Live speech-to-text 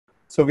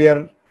So we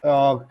are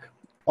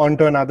on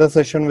to another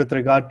session with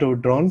regard to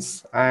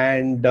drones,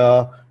 and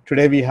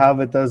today we have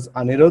with us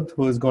Anirudh,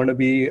 who is going to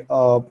be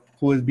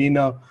who has been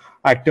a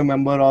active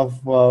member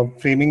of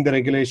framing the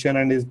regulation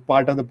and is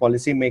part of the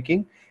policy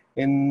making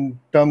in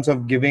terms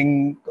of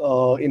giving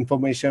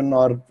information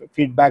or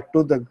feedback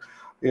to the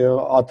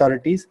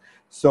authorities.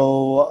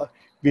 So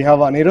we have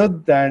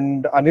Anirudh,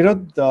 and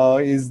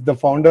Anirudh is the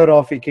founder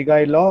of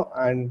Ikigai Law.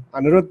 And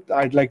Anirudh,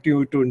 I'd like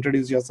you to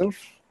introduce yourself.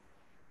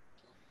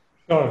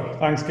 Sure.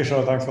 Thanks,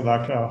 Kishore. Thanks for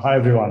that. Hi,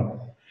 everyone.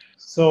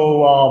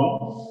 So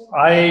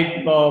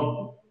I'm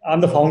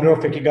the founder of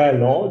Ikigai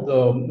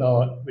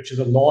Law, which is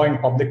a law and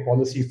public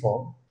policy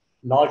firm,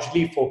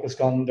 largely focused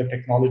on the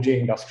technology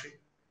industry.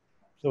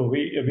 So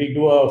we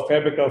do a fair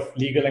bit of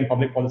legal and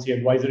public policy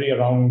advisory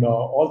around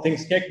all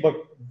things tech, but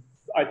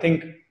I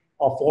think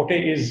our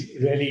forte is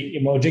really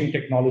emerging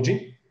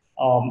technology.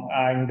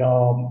 And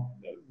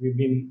we've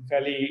been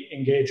fairly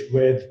engaged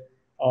with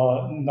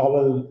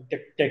novel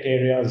tech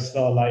areas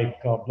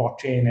like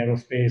blockchain,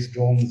 aerospace,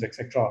 drones,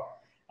 etc.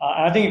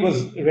 I think it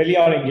was really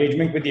our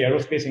engagement with the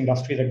aerospace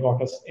industry that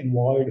got us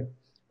involved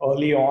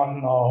early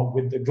on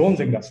with the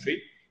drones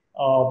industry.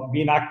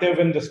 Been active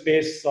in the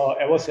space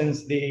ever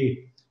since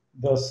the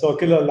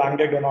circular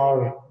landed on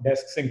our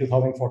desks in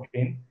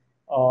 2014,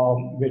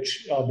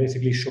 which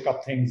basically shook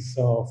up things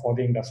for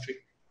the industry.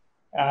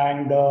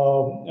 And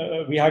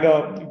we had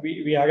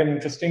an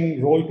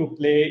interesting role to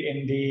play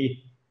in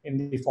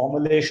the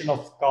formulation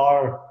of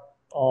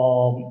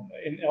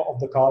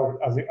the car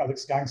as it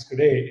stands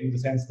today, in the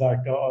sense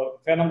that a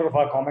fair number of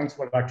our comments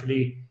were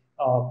actually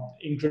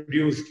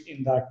introduced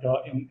in that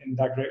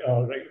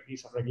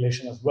piece of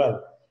regulation as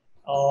well.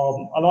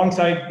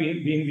 Alongside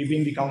we've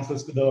been the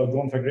counsels to the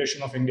Drone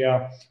Federation of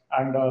India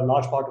and a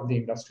large part of the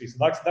industry. So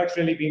that's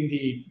really been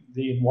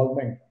the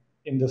involvement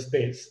in the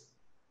space.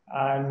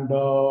 And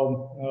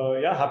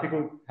yeah, happy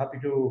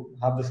to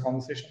have this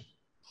conversation.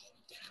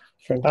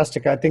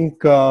 Fantastic. I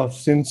think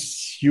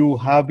since you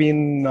have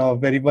been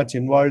very much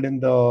involved in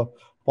the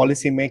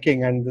policy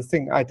making and this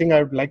thing, I think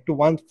I would like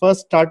to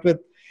first start with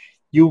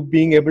you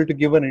being able to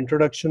give an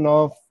introduction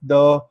of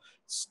the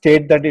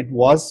state that it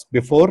was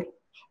before,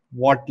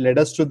 what led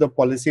us to the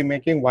policy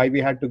making, why we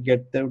had to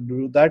get there to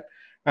do that,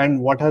 and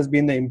what has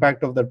been the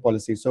impact of that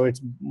policy. So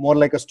it's more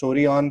like a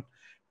story on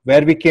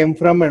where we came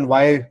from and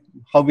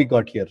how we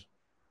got here.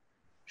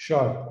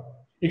 Sure.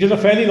 It is a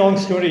fairly long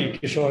story,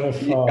 Kishore.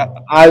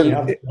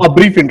 A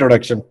brief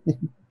introduction.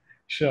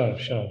 Sure.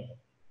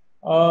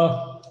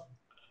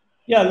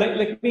 Yeah,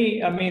 let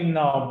me. I mean,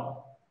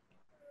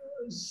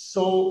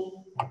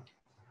 so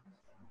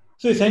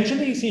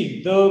essentially,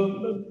 see,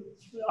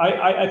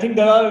 I think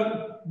there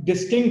are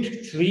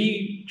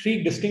three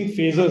distinct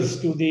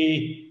phases to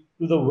the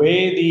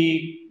way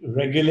the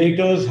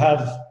regulators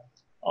have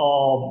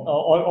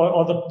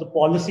or the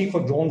policy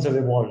for drones has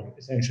evolved.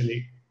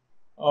 Essentially,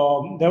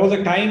 there was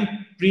a time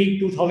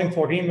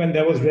pre-2014 when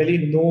there was really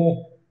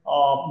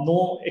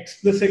no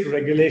explicit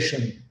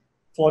regulation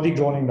for the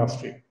drone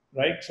industry,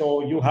 right?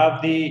 So you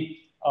have the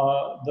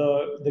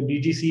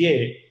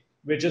DGCA,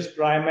 which is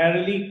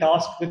primarily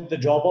tasked with the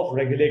job of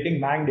regulating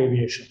manned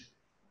aviation.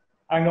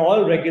 And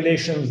all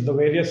regulations, the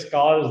various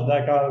cars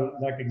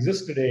that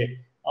exist today,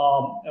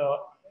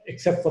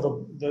 except for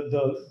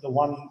the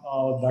one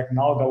that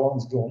now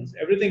governs drones,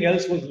 everything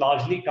else was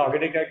largely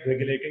targeted at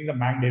regulating the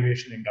manned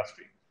aviation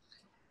industry.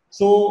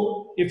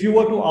 So if you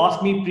were to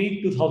ask me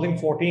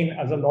pre-2014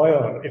 as a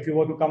lawyer, if you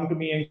were to come to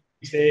me and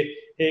say,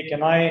 hey,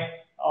 can I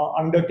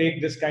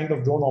undertake this kind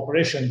of drone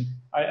operation,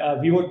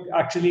 we would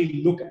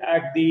actually look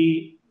at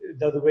the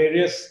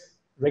various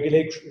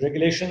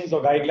regulations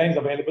or guidelines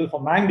available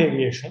for manned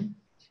aviation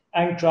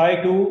and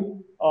try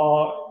to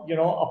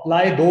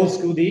apply those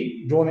to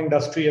the drone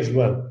industry as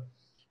well.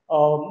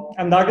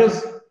 And that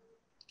is,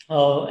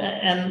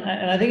 and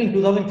I think in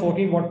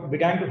 2014, what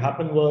began to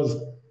happen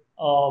was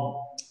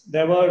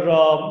there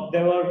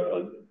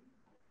were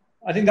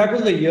I think that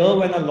was the year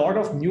when a lot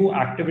of new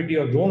activity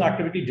or drone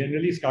activity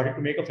generally started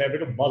to make a fair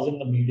bit of buzz in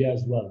the media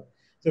as well.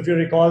 So if you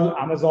recall,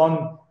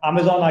 Amazon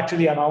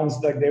actually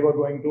announced that they were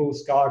going to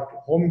start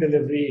home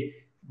delivery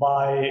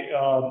by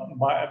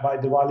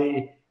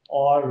Diwali,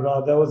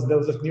 or there was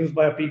this news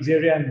by a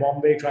pizzeria in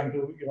Bombay trying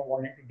to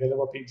wanting to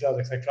deliver pizzas,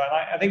 etc.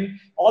 And I think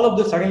all of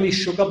this suddenly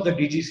shook up the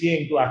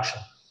DGCA into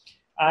action.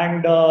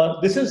 And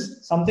this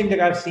is something that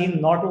I've seen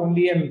not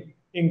only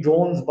in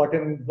drones, but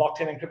in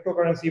blockchain and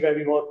cryptocurrency, where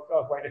we work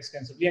quite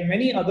extensively, and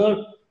many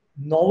other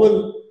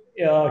novel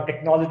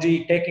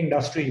tech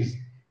industries,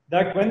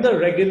 that when the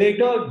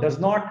regulator does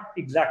not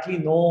exactly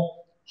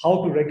know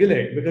how to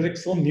regulate because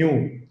it's so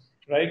new,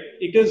 right?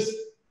 It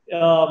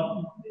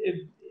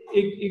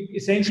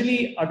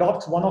essentially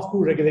adopts one of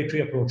two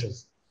regulatory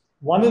approaches.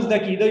 One is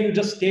that either you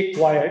just stay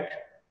quiet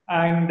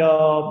and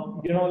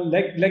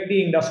let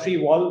the industry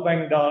evolve,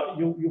 and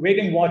you wait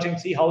and watch and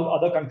see how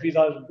other countries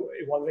are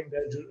evolving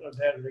their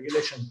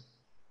regulation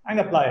and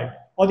apply it.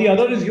 Or the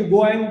other is you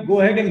go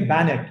ahead and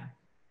ban it,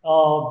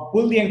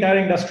 pull the entire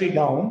industry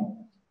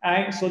down,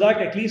 and so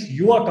that at least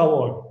you are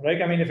covered,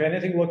 right? I mean, if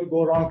anything were to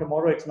go wrong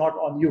tomorrow, it's not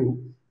on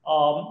you.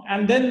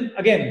 And then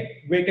again,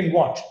 wait and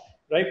watch,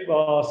 right?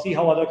 See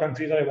how other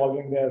countries are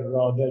evolving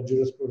their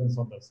jurisprudence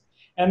on this.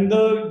 And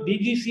the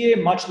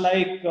DGCA, much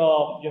like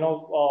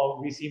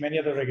we see many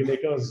other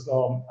regulators,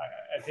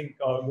 I think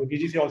the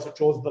DGCA also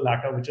chose the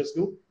latter, which is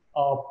to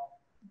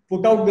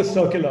put out this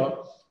circular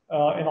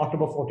in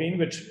October 14,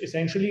 which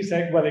essentially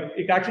said, well,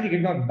 it actually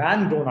did not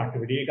ban drone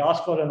activity. It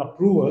asked for an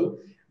approval,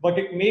 but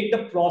it made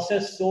the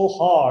process so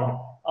hard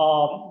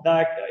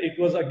that it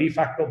was a de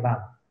facto ban.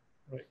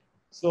 Right.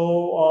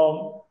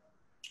 So,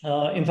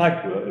 in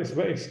fact, it's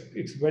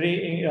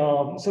very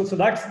so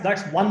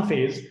that's one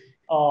phase.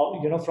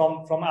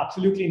 From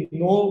absolutely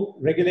no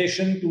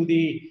regulation to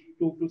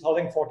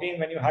 2014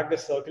 when you had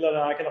this circular, and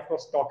I can of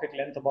course talk at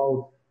length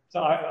about.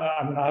 So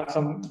I mean, I have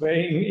some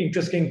very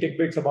interesting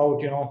tidbits about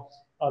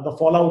the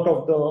fallout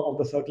of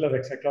the circular,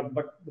 etc.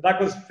 But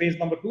that was phase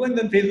number 2, and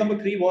then phase number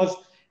 3 was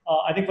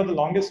I think for the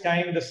longest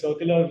time the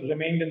circular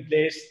remained in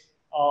place,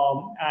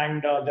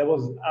 and there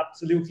was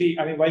absolutely,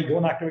 I mean, while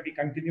drone activity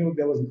continued,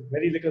 there was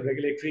very little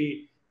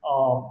regulatory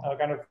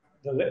kind of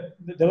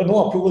there were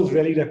no approvals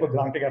really that were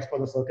granted as per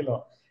the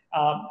circular,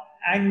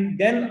 and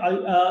then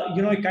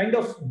it kind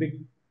of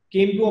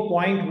came to a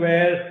point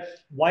where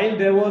while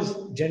there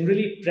was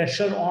generally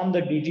pressure on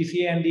the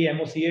DGCA and the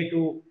MOCA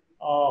to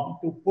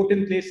put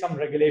in place some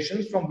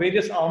regulations from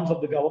various arms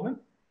of the government,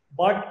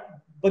 but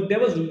there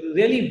was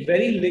really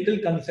very little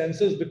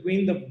consensus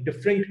between the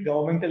different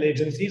governmental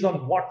agencies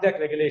on what that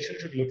regulation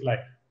should look like,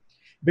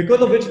 because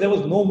of which there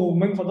was no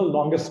movement for the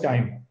longest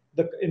time.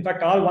 In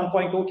fact, CAR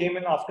 1.0 came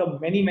in after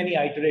many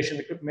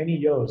iterations. It took many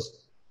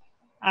years.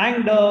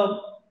 And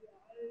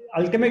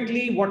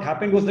ultimately, what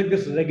happened was that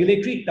this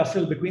regulatory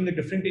tussle between the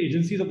different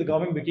agencies of the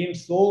government became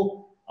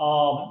so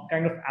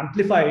kind of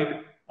amplified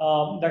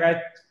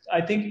that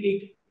I think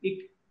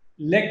it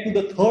led to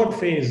the third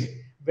phase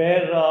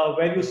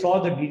where you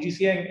saw the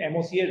DGCA and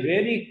MOCA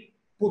really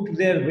put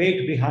their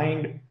weight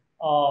behind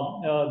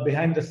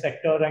the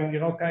sector and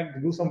kind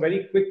of do some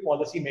very quick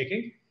policy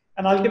making,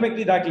 and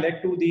ultimately that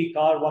led to the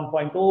CAR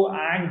 1.0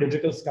 and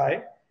Digital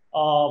Sky.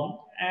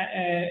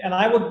 And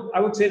I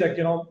would say that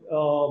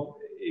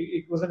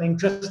it was an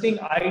interesting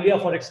idea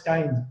for its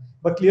time,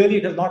 but clearly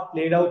it has not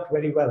played out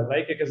very well,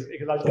 right? Because it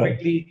has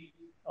ultimately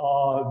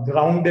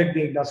grounded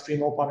the industry,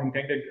 no pun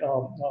intended,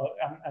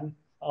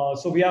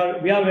 so we are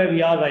where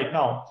we are right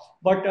now.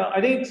 But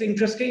I think it's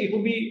interesting. It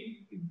would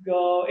be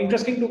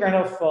interesting to kind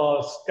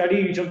of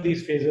study each of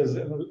these phases,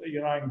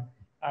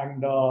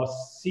 and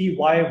see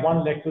why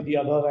one led to the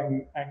other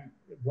and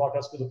brought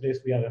us to the place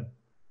we are in.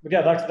 But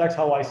yeah, that's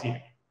how I see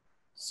it.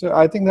 So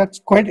I think that's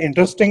quite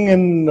interesting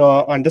in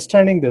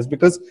understanding this,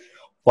 because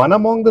one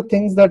among the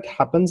things that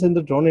happens in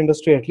the drone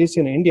industry, at least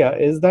in India,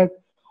 is that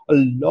a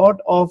lot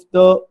of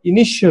the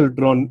initial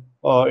drone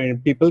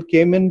people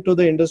came into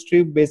the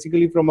industry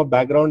basically from a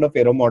background of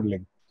aero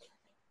modeling.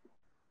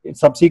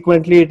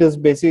 Subsequently, it is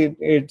basically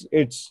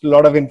it's a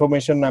lot of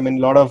information. I mean,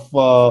 a lot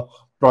of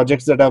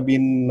projects that have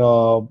been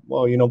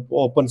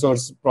open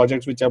source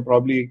projects which have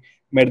probably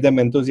made them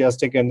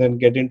enthusiastic and then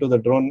get into the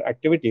drone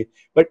activity.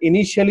 But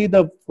initially,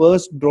 the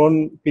first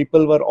drone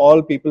people were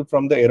all people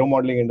from the aero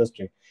modeling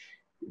industry.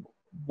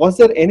 Was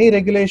there any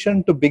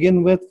regulation to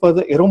begin with for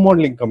the aero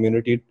modeling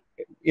community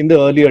in the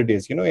earlier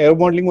days? Aero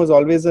modeling was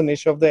always a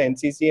niche of the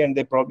NCC, and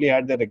they probably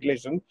had the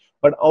regulation.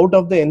 But out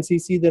of the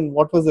NCC, then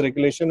what was the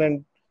regulation,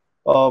 and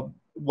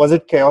was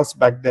it chaos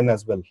back then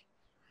as well?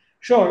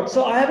 Sure.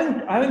 So I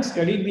haven't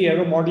studied the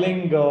aero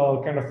modeling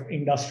kind of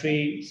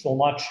industry so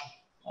much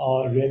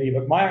really,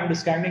 but my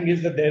understanding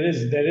is that there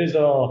is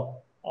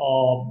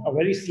a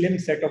very slim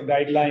set of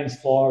guidelines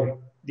for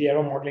the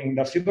aero modeling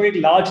industry, but it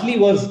largely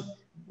was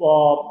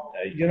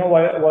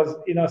was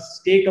in a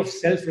state of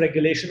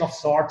self-regulation of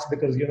sorts,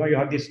 because you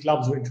have these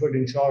clubs which would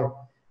ensure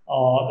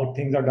that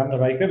things are done the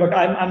right way. But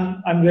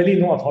I'm really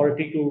no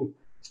authority to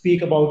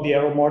speak about the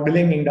aero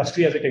modeling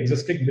industry as it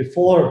existed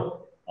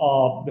before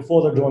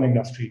the drone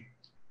industry.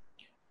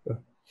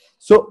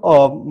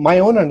 So my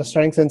own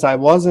understanding, since I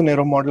was an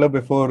aero modeler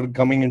before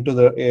coming into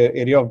the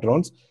area of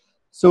drones,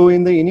 so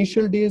in the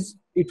initial days,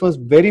 it was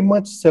very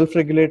much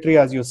self-regulatory,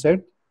 as you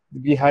said.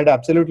 We had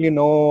absolutely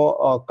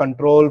no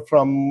control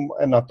from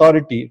an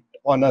authority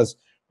on us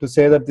to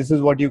say that this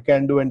is what you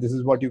can do and this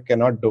is what you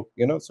cannot do.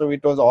 So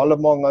it was all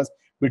among us,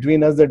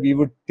 between us, that we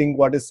would think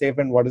what is safe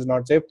and what is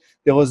not safe.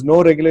 There was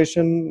no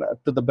regulation,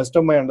 to the best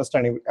of my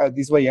understanding.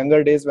 These were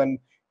younger days when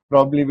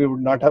probably we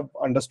would not have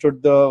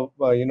understood the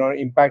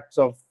impacts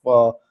of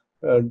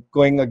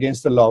going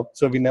against the law.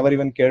 So we never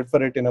even cared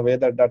for it in a way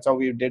that's how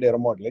we did aero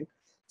modeling.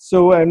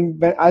 So,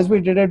 and as we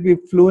did it, we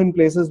flew in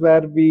places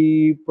where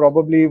we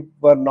probably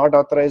were not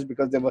authorized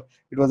because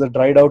it was a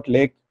dried out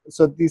lake.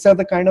 So these are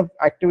the kind of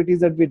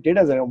activities that we did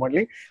as aero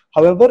modeling.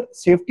 However,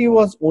 safety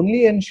was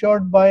only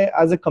ensured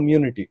as a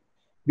community.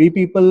 We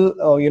people,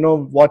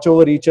 watch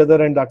over each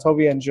other, and that's how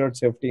we ensured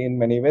safety in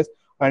many ways.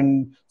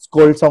 and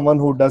scold someone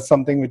who does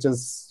something which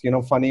is,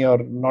 funny or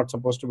not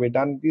supposed to be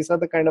done. These are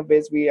the kind of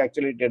ways we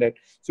actually did it.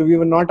 So we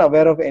were not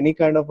aware of any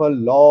kind of a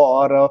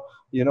law or a,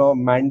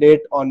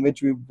 mandate on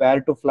which we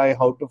where to fly,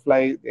 how to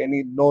fly,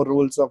 any no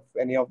rules of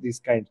any of these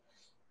kinds.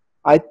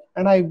 I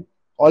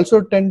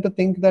also tend to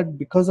think that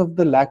because of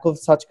the lack of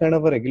such kind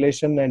of a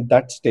regulation at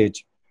that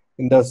stage,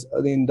 in those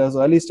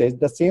early stage,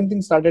 the same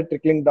thing started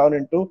trickling down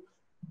into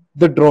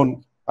the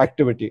drone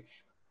activity,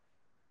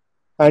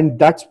 and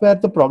that's where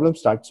the problem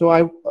starts. So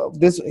I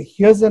this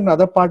here's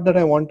another part that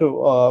I want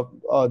to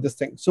this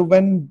thing. So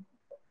when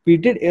we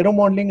did aero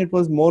modeling, it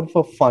was more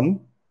for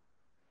fun.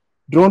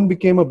 Drone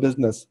became a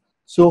business.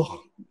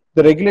 So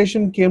the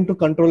regulation came to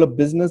control a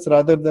business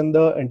rather than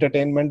the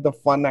entertainment, the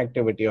fun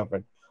activity of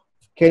it.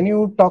 Can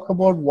you talk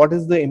about what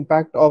is the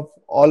impact of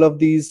all of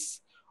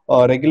these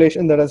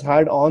regulation that has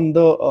had on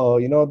the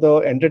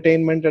the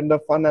entertainment and the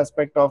fun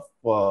aspect of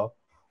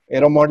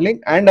aero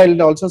modeling? And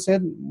I'll also say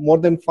more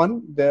than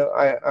fun.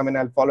 I mean,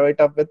 I'll follow it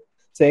up with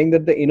saying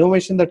that the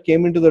innovation that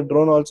came into the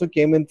drone also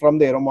came in from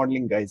the aero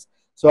modeling guys.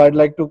 So I'd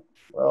like to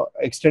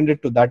extend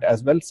it to that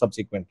as well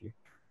subsequently.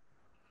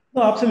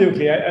 No,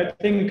 absolutely. I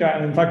think,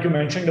 in fact, you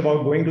mentioned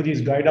about going to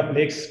these dried up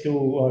lakes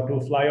to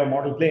fly or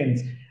model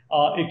planes.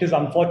 It is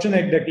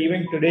unfortunate that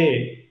even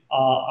today,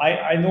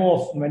 I know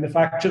of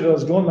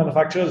manufacturers, drone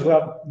manufacturers, who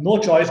have no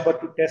choice but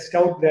to test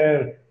out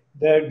their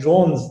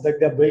drones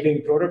that they're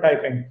building,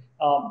 prototyping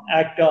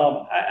at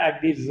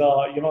these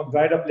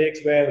dried up lakes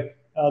where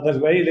there's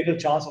very little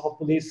chance of a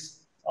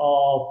police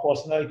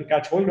personnel to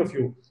catch hold of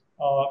you.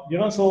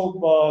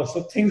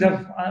 So things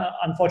have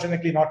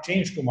unfortunately not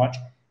changed too much.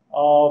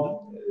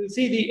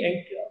 See,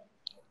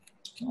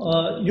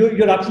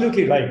 you're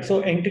absolutely right.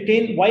 So,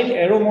 while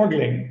aero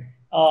modeling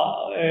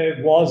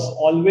was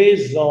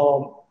always,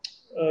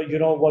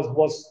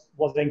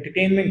 was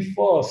entertainment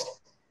first,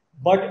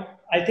 but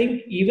I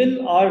think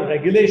even our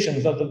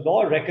regulations or the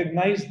law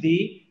recognize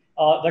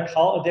that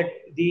how the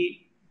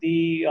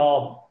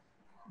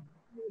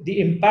the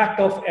impact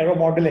of aero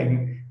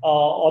modeling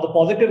or the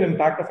positive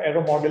impact of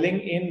aero modeling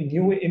in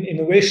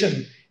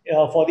innovation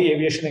for the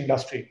aviation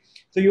industry.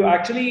 So you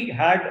actually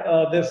had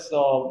this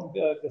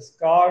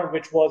car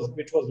which was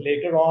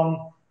later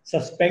on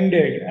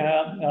suspended,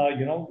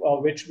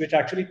 which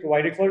actually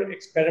provided for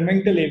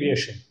experimental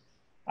aviation,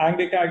 and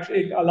it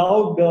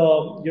allowed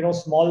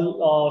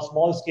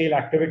small scale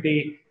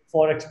activity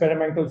for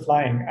experimental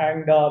flying,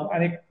 and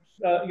it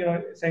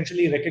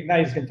essentially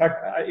recognized. In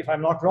fact, if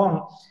I'm not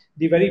wrong,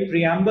 the very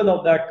preamble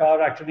of that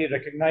car actually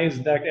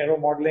recognized that aero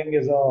modeling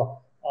is a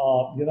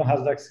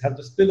has the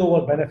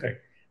spillover benefit.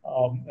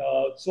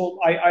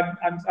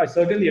 I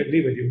certainly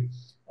agree with you,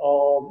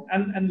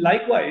 and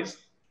likewise.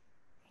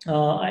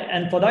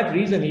 And for that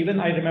reason, even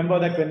I remember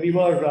that when we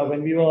were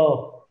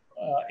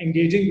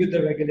engaging with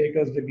the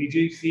regulators, the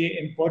DGCA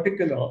in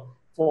particular,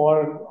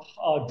 for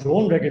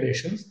drone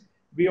regulations,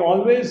 we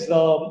always,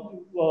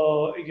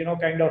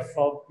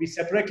 we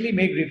separately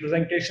make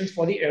representations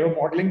for the aero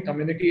modeling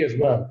community as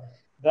well.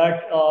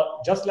 That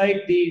just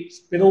like the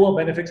spillover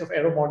benefits of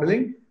aero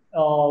modeling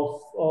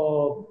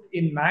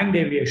in manned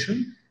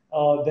aviation,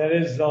 there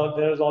is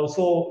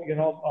also,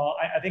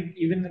 I think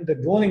even in the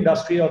drone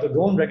industry or the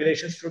drone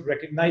regulations should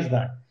recognize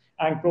that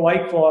and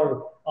provide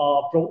for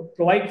a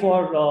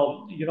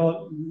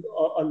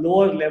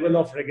lower level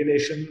of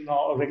regulation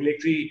or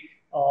regulatory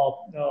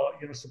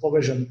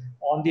supervision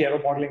on the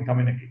aero modeling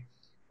community.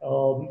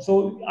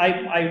 So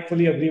I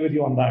fully agree with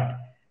you on that.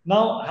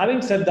 Now,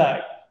 having said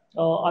that,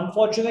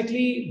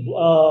 unfortunately,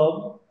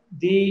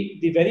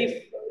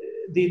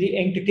 the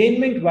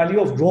entertainment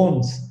value of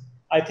drones,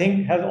 I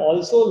think, has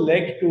also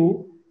led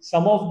to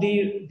some of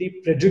the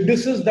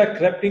prejudices that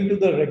crept into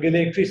the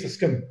regulatory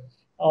system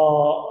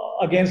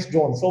against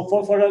drones. So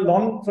for a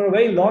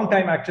very long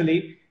time,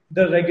 actually,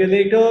 the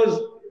regulators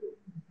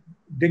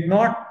did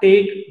not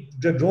take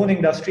the drone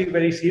industry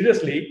very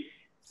seriously,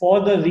 for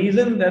the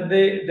reason that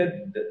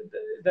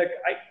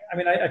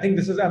I think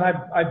this is, and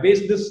I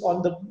base this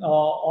on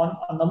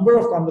a number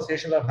of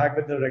conversations I've had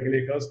with the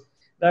regulators,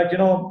 that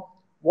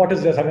what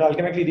is this? I mean,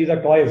 ultimately these are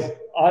toys.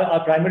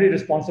 Our primary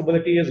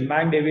responsibility is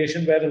manned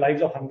aviation, where the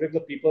lives of hundreds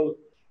of people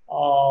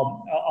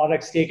are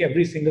at stake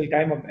every single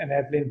time an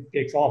airplane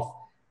takes off.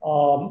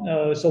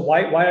 So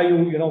why are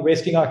you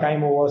wasting our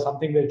time over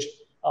something which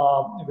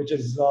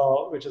is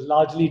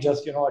largely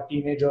just a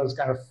teenager's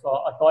kind of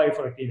a toy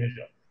for a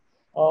teenager.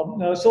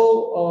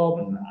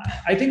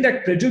 I think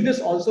that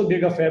prejudice also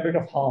did a fair bit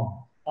of harm.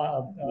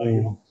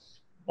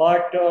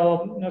 But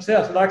so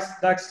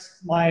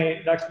that's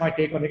my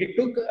take on it. It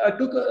took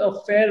a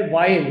fair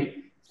while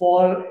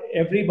for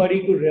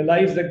everybody to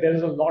realize that there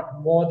is a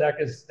lot more that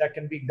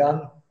can be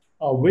done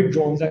with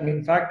drones, and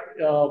in fact,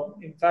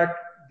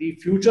 the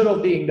future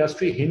of the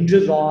industry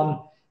hinges on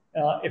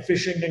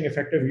efficient and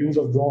effective use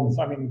of drones.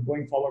 I mean,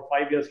 going forward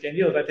 5 years, 10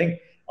 years, I think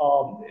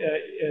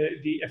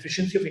the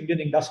efficiency of Indian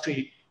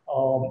industry,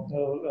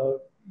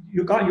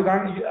 you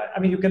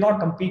cannot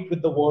compete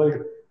with the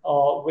world,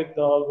 with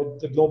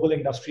the global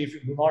industry, if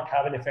you do not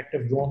have an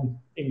effective drone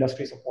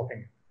industry supporting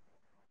it.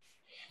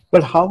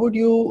 But how would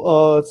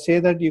you say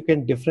that you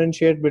can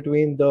differentiate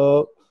between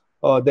the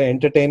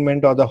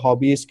entertainment or the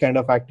hobbies kind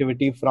of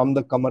activity from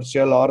the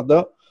commercial or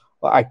the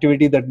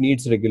activity that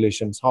needs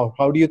regulations?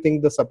 How do you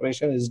think the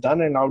separation is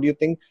done, and how do you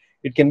think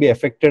it can be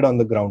affected on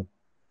the ground?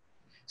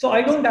 So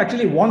I don't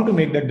actually want to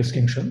make that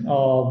distinction.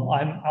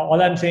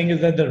 All I'm saying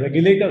is that the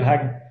regulator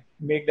had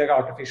made that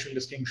artificial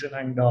distinction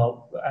and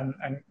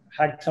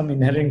had some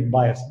inherent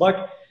bias.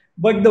 But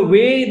the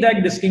way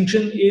that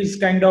distinction is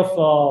kind of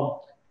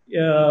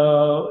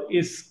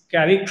is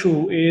carried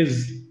through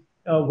is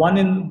one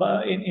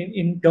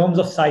in terms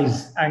of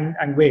size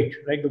and weight,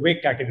 right? The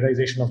weight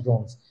categorization of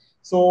drones.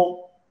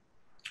 So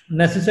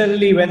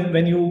necessarily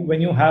when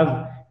you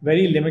have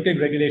very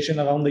limited regulation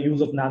around the use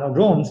of nano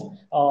drones,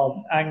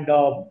 and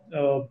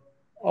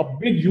a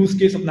big use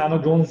case of nano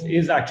drones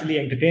is actually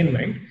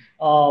entertainment.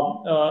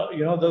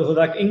 So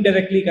that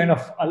indirectly kind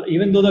of,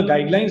 even though the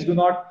guidelines do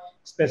not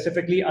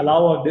specifically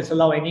allow or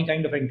disallow any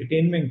kind of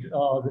entertainment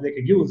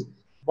related use,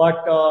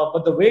 but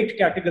the weight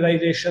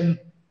categorization,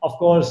 of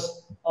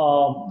course,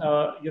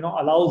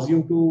 allows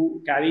you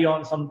to carry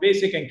on some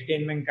basic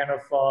entertainment kind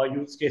of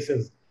use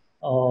cases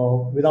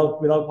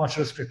without much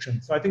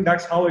restriction. So I think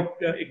that's how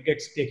it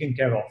gets taken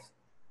care of.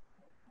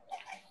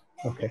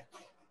 Okay.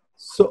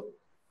 So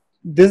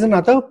there's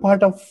another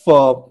part of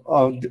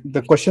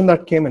the question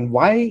that came in.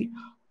 Why?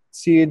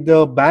 See,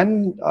 the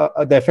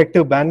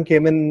effective ban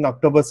came in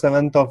October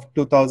 7th of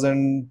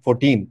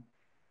 2014,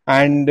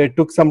 and it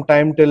took some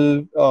time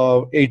till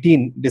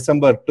 18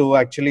 December to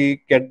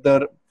actually get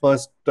the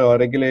first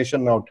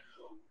regulation out.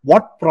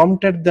 What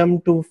prompted them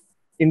to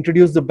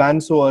introduce the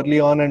ban so early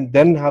on and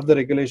then have the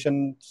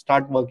regulation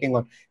start working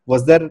on?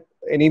 Was there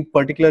any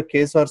particular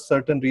case or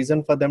certain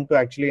reason for them to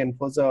actually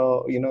enforce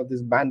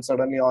this ban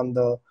suddenly on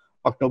the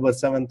October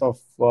 7th of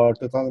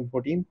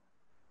 2014?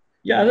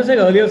 Yeah, as I said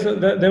earlier, so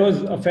there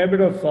was a fair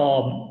bit of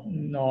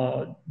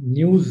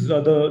news.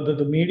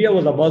 The media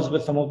was abuzz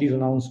with some of these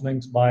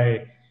announcements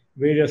by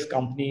various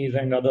companies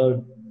and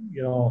other,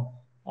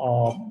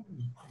 uh,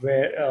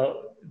 where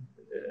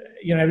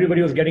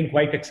everybody was getting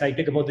quite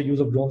excited about the use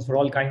of drones for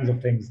all kinds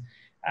of things.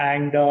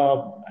 And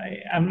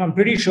I'm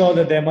pretty sure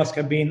that there must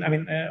have been. I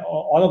mean,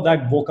 all of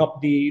that woke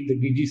up the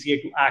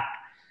DGCA to act.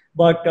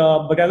 But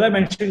as I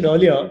mentioned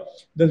earlier,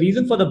 the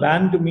reason for the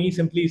ban to me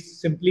simply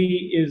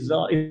is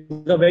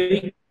a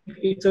very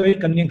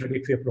convenient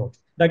regulatory approach.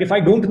 That if I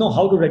don't know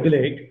how to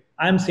regulate,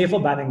 I'm safer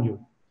banning you.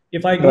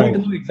 If I don't Right.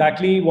 know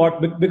exactly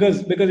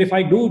because if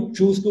I do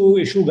choose to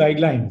issue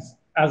guidelines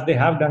as they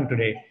have done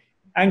today,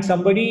 and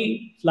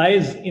somebody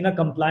flies in a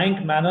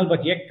compliant manner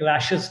but yet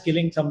crashes,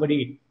 killing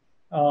somebody,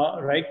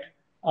 right?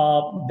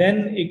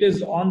 Then it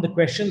is on the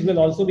questions will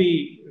also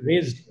be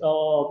raised.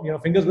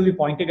 Fingers will be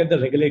pointed at the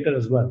regulator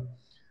as well,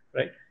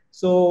 right?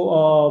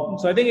 So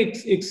I think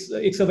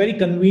it's a very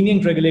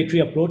convenient regulatory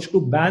approach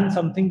to ban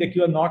something that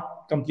you are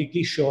not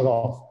completely sure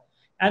of,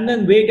 and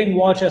then wait and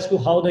watch as to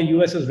how the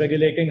US is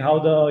regulating, how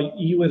the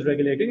EU is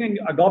regulating, and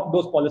adopt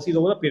those policies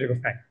over a period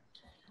of time.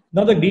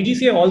 Now, the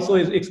DGCA also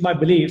it's my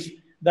belief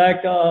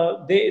that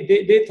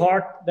they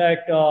thought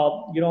that,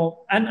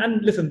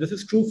 and listen, this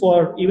is true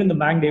for even the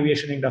manned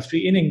aviation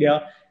industry in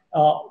India.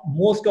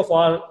 Almost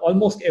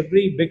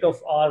every bit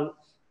of our,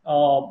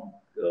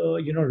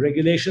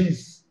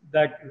 regulations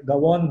that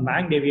govern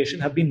manned aviation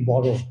have been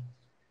borrowed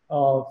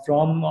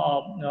from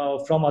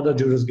other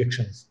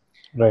jurisdictions.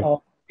 Right.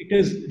 It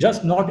is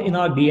just not in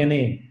our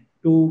DNA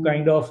to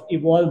kind of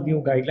evolve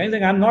new guidelines,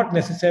 and I'm not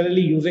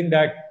necessarily using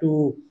that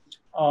to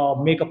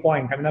make a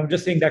point. I mean, I'm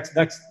just saying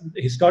that's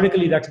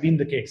historically that's been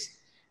the case,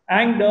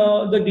 and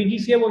the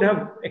DGCA would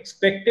have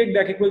expected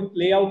that it will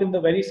play out in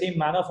the very same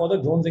manner for the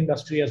drones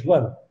industry as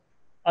well.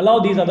 Allow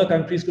these other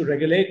countries to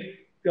regulate,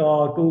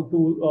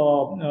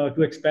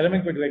 to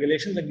experiment with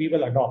regulations, and we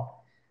will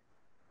adopt.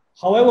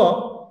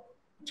 However,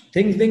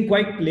 things didn't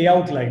quite play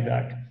out like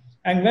that.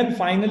 And when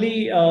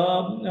finally,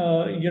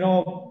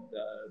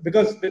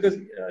 because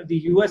the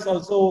US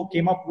also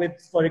came up with,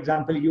 for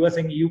example, US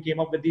and EU came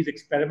up with these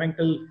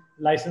experimental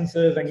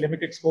licenses and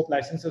limited scope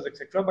licenses,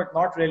 etc., but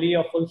not really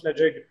a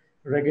full-fledged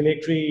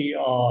regulatory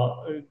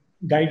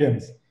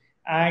guidance.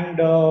 And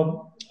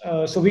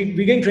so we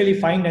didn't really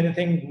find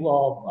anything.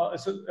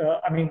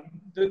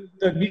 The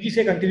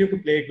DGCA continued to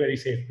play it very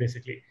safe,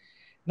 basically.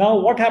 Now,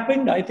 what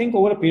happened, I think,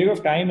 over a period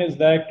of time is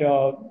that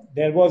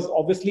there was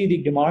obviously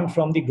the demand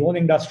from the drone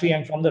industry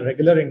and from the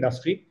regular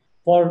industry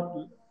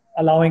for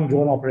allowing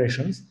drone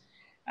operations.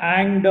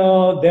 And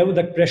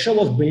the pressure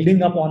was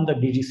building up on the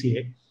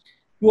DGCA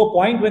to a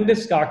point when they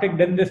started.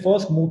 Then they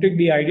first mooted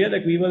the idea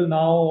that we will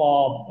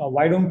now,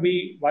 why don't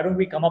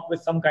we come up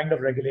with some kind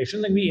of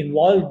regulation, and we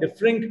involve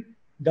different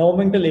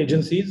governmental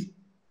agencies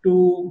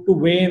to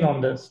weigh in on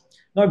this.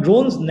 Now,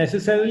 drones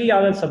necessarily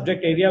are a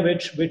subject area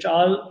which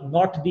are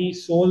not the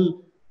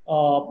sole,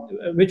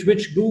 which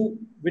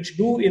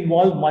do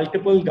involve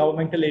multiple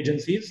governmental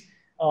agencies,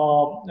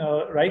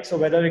 right? So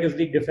whether it is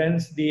the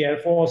defense, the air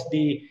force,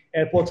 the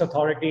airports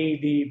authority,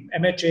 the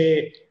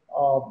MHA,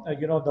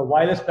 the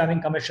wireless planning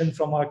commission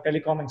from a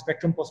telecom and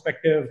spectrum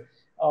perspective,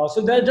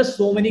 So there are just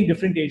so many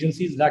different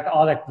agencies that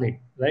are at play,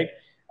 right?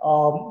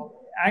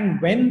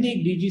 And when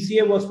the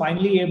DGCA was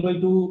finally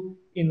able to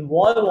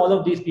involve all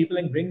of these people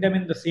and bring them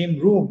in the same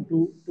room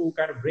to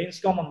kind of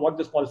brainstorm on what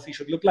this policy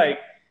should look like,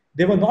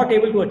 they were not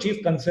able to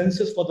achieve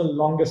consensus for the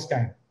longest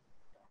time.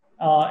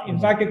 In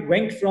fact, it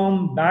went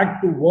from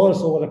bad to worse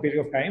over a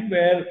period of time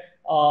where,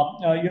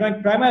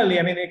 primarily,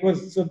 I mean, it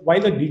was, so while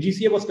the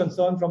DGCA was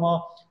concerned from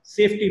a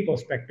safety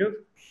perspective,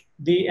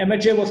 the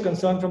MHA was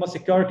concerned from a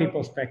security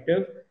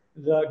perspective.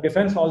 The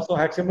defense also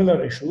had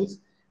similar issues.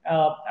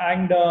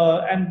 And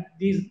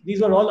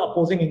these were all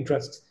opposing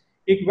interests.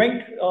 It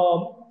went,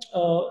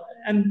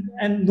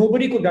 and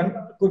nobody could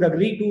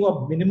agree to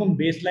a minimum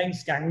baseline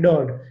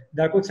standard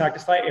that could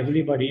satisfy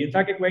everybody. In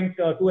fact, it went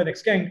to an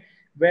extent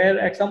where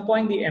at some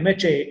point the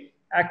MHA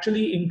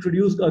actually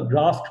introduced a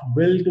draft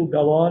bill to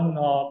govern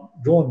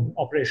drone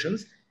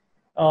operations,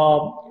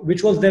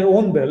 which was their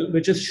own bill,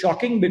 which is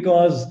shocking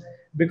because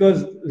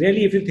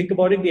really, if you think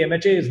about it, the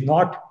MHA is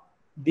not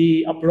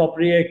the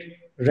appropriate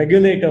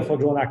regulator for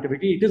drone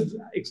activity.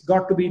 It's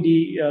got to be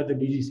the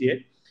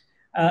DGCA.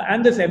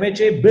 And this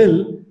MHA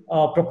bill,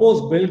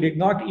 proposed bill, did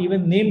not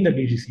even name the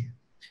DGCA.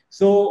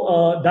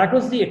 So that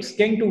was the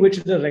extent to which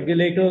the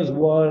regulators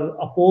were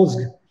opposed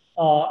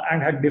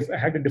and had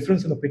a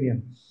difference in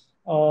opinion.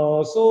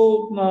 I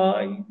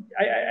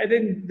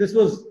think this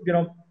was,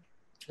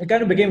 it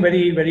kind of became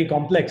very, very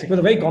complex. It was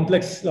a very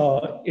complex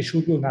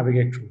issue to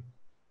navigate through.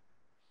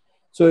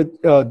 So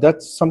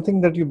that's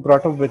something that you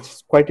brought up, which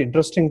is quite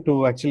interesting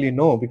to actually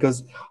know,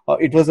 because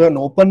it was an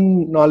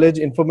open knowledge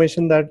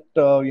information that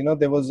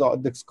there was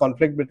this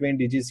conflict between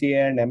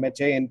DGCA and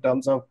MHA in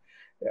terms of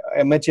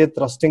MHA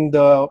thrusting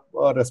the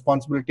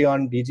responsibility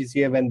on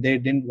DGCA when they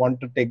didn't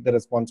want to take the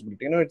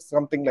responsibility. It's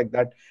something like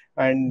that.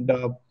 And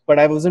but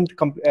I wasn't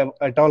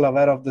at all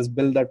aware of this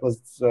bill that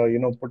was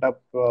put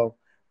up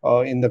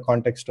in the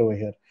context over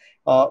here.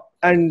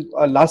 And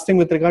last thing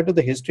with regard to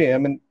the history, I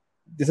mean,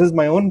 this is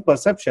my own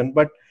perception,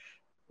 but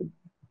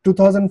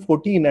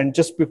 2014 and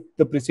just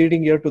the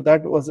preceding year to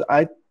that was,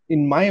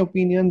 in my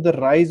opinion, the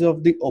rise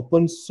of the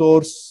open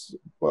source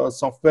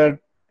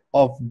software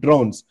of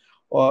drones.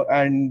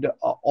 And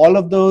all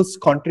of those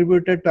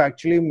contributed to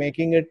actually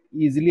making it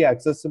easily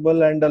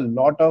accessible, and a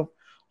lot of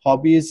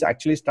hobbies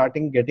actually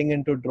getting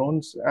into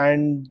drones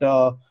and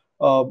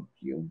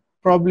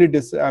probably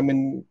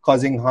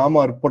causing harm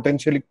or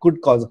potentially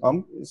could cause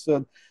harm.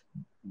 So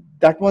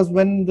that was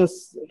when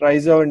this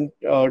rise and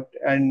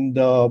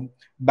the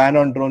ban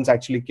on drones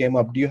actually came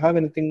up. Do you have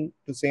anything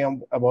to say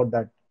about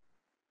that?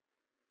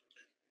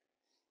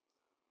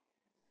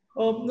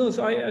 No,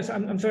 so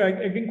I'm sorry,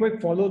 I didn't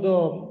quite follow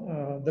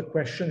the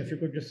question. If you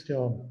could just.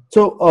 So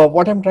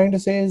what I'm trying to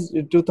say is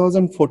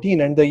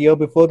 2014 and the year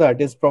before that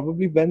is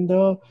probably when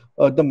the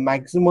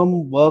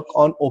maximum work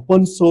on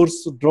open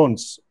source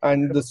drones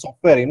and the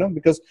software,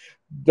 because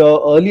the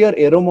earlier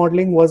aero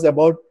modeling was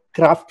about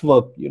craft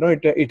work.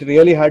 It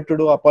really had to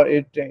do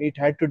it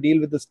had to deal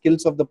with the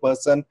skills of the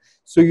person.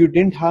 So you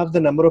didn't have the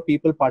number of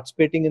people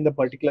participating in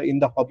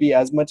the hobby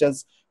as much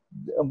as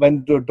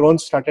when the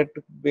drones started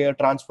to be a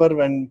transfer,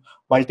 when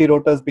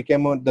multi-rotors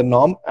became the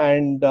norm,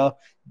 and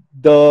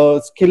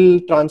the skill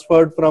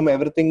transferred from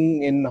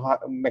everything in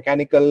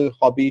mechanical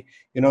hobby,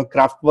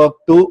 craft work,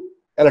 to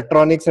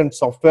electronics and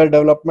software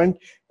development.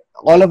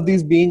 All of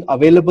these being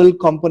available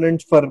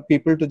components for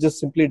people to just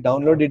simply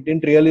download. It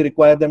didn't really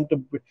require them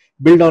to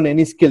build on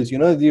any skills.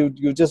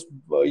 You just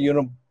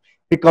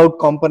pick out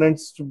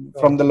components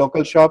from the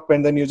local shop,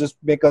 and then you just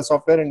make a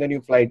software and then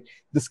you fly it.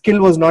 The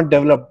skill was not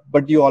developed,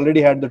 but you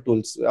already had the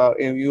tools.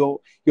 You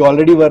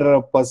already were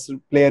a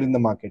player in the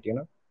market.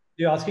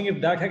 You're asking if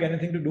that had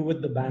anything to do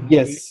with the ban?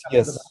 Yes.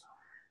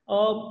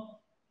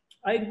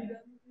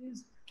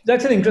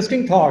 That's an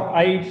interesting thought.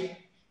 I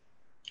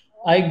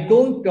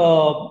don't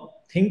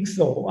think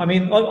so. I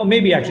mean, or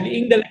maybe actually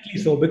indirectly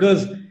so,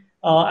 because as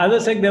I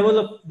said,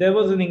 there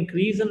was an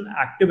increase in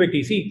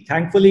activity. See,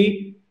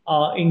 thankfully,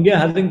 India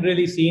hasn't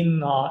really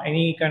seen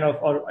any kind of,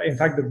 or in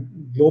fact,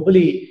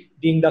 globally,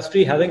 the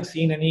industry hasn't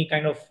seen any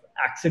kind of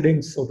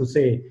accidents, so to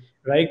say,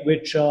 right?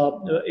 Which,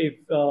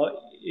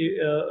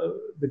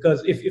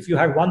 because if you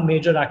had one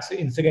major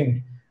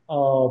incident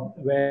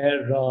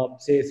where,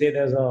 say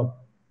there's a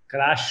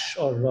crash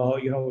or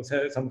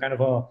some kind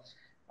of a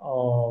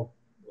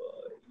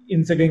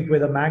incident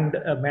with a manned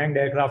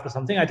aircraft or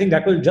something, I think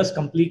that will just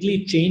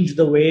completely change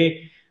the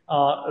way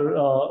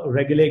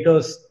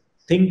regulators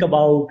think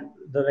about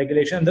the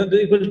regulation.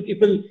 It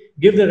will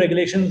give the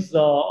regulations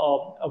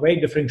a very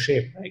different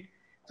shape, right?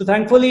 So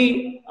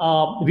thankfully,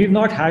 we've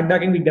not had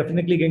that, and we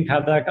definitely didn't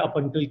have that up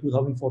until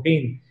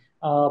 2014.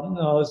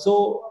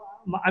 So,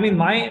 I mean,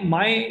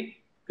 my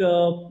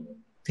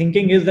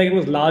thinking is that it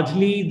was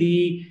largely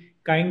the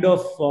kind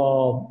of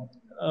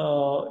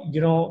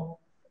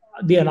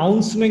the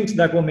announcements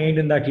that were made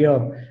in that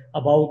year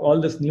about all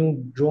this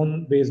new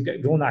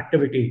drone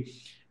activity.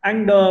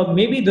 And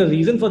maybe the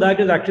reason for that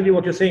is actually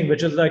what you're saying,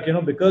 which is like,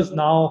 because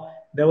now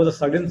there was a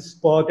sudden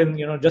spurt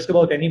and, just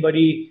about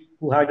anybody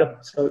who had a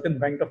certain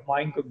bent of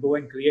mind could go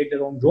and create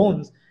their own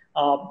drones.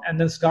 and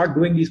then start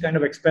doing these kind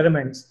of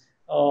experiments,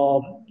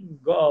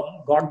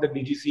 got the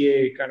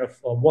DGCA kind of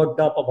worked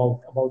up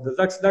about this.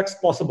 That's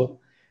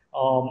possible,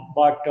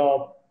 but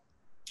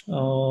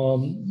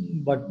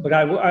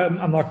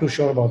I'm not too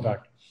sure about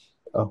that.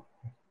 Oh,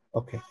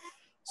 okay.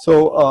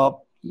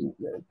 So,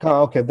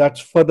 okay, that's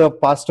for the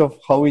past of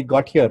how we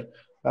got here,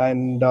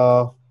 and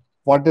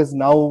what is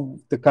now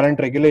the current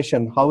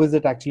regulation? How is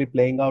it actually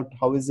playing out?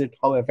 How is it?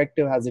 How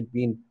effective has it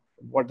been?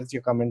 What is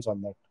your comments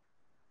on that?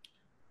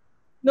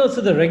 No, so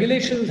the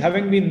regulations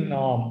haven't been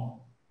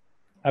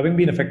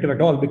effective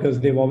at all, because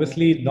they've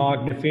obviously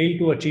not they failed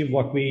to achieve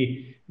what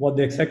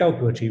they set out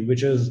to achieve,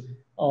 which is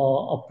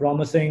a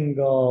promising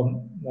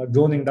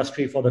drone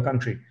industry for the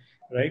country,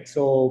 right?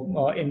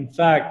 So in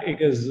fact,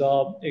 it is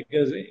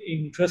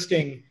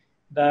interesting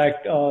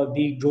that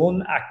the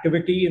drone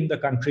activity in the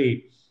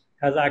country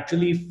has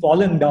actually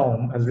fallen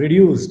down, has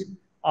reduced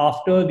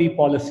after the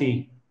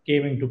policy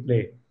came into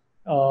play.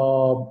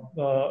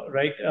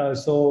 Right?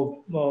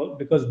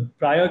 Because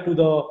prior to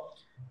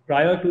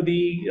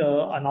the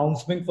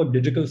announcement for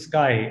Digital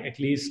Sky, at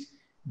least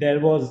there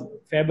was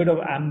fair bit of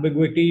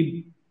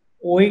ambiguity,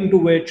 owing to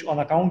which, on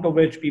account of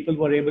which, people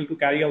were able to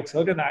carry out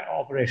certain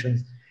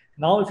operations.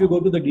 Now, if you go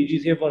to the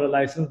DGCA for a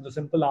license, the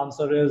simple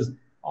answer is,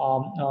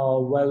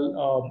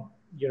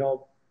 you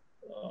know,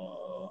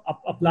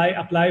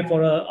 apply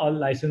for a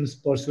license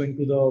pursuant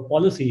to the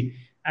policy,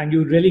 and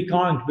you really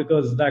can't,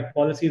 because that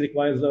policy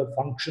requires a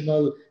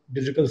functional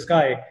digital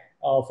sky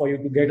for you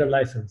to get a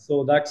license.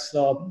 So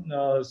so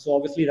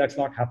obviously that's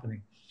not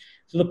happening.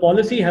 So the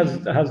policy has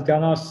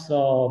done us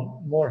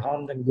more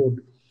harm than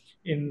good.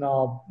 And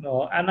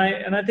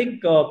I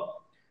think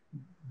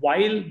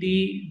while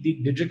the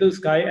digital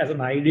sky as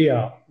an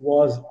idea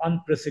was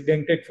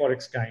unprecedented for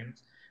its kind,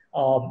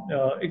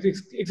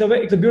 it's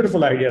a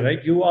beautiful idea,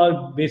 right? You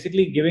are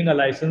basically giving a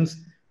license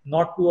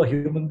not to a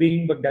human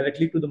being, but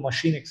directly to the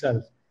machine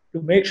itself,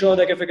 to make sure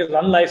that if it is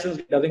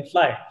unlicensed, it doesn't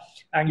fly,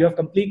 and you have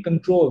complete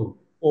control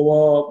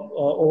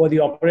over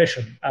the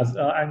operation.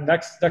 And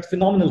that's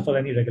phenomenal for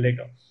any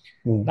regulator.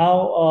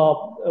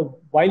 Now,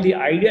 while the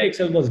idea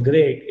itself was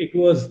great, it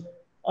was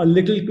a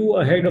little too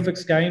ahead of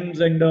its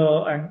times, and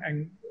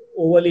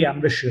overly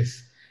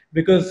ambitious,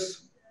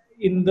 because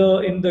in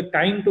the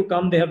time to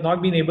come, they have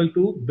not been able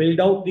to build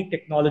out the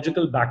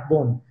technological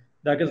backbone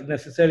that is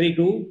necessary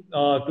to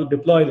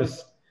deploy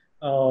this,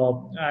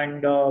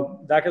 and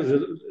that has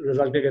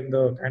resulted in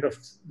the kind of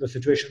the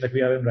situation that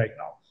we are in right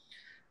now.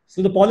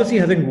 So the policy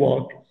hasn't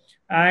worked.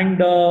 And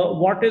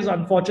what is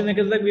unfortunate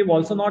is that we've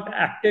also not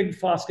acted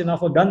fast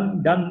enough, or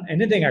done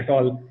anything at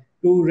all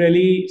to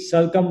really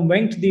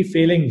circumvent the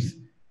failings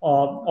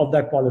of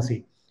that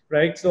policy,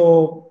 right?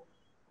 So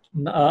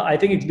I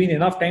think it's been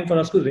enough time for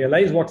us to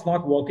realize what's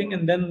not working,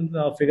 and then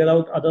figure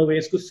out other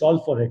ways to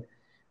solve for it.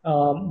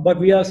 But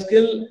we are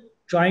still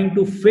trying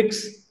to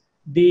fix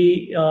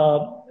the,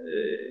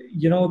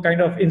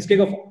 kind of, instead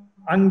of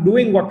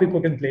undoing what we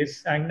put in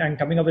place and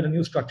coming up with a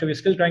new structure, we're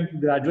still trying to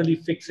gradually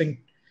fixing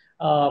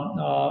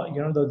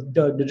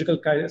the digital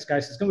sky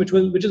system, which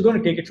is going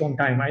to take its own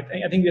time. I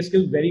think we're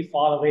still very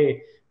far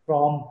away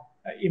from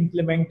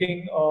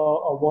implementing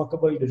a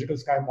workable digital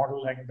sky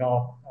model, and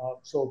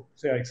so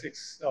yeah,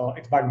 it's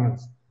bad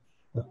news.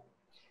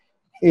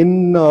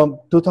 In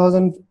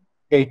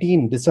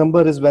 2018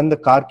 December is when the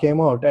car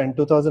came out, and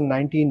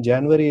 2019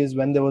 January is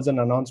when there was an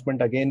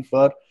announcement again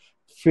for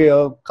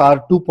car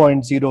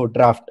 2.0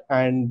 draft,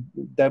 and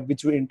that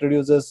which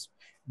introduces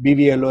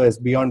BVLOS,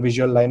 beyond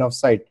visual line of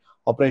sight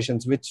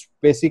operations, which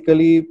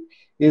basically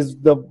is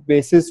the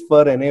basis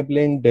for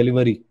enabling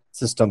delivery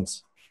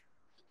systems.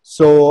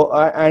 So,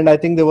 and I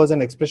think there was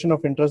an expression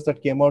of interest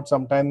that came out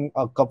sometime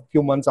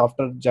few months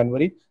after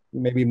January,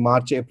 maybe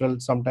March,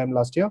 April, sometime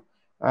last year.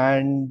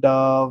 And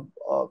so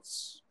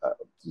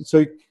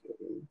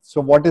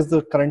what is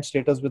the current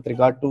status with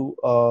regard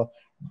to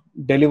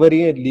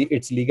delivery,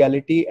 its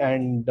legality,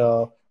 and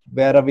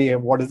where are we?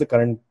 What is the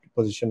current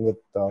position with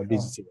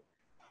DGCA?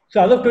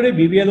 So as of today,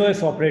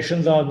 BVLOS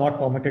operations are not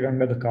permitted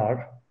under the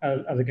car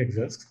as it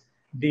exists.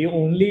 The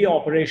only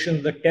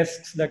operations, the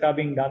tests that are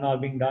being done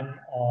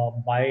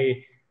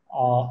by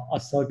a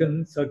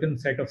certain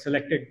set of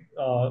selected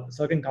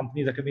certain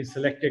companies that have been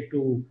selected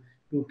to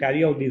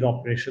carry out these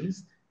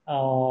operations,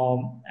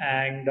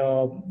 and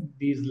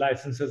these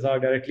licenses are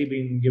directly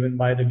being given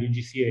by the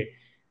DGCA.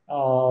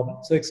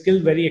 So it's still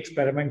very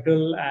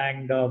experimental,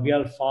 and we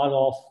are far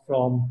off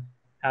from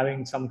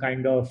having some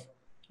kind of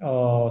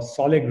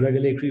solid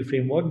regulatory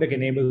framework that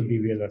enables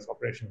BVLOS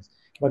operations.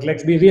 But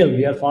let's be real,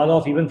 we are far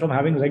off even from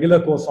having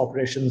regular course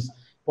operations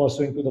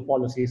pursuant to the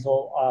policy.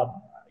 So,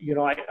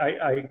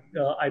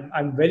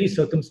 I'm very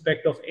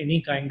circumspect of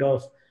any kind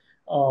of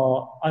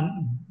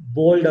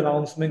bold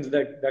announcements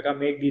that are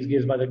made these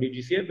days by the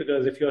DGCA,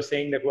 because if you're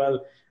saying that,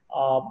 well,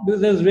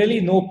 because there's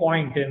really no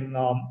point in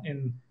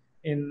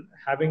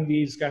having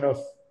these kind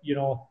of,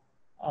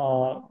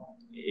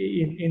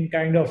 in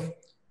kind of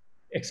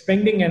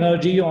expending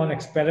energy on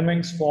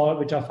experiments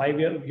which are 5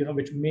 years,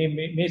 which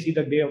may see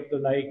the day of the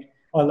light,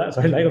 or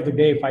sorry, light of the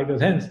day 5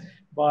 years hence,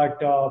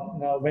 but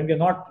when we're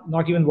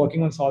not even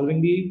working on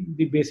solving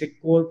the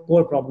basic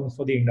core problems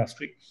for the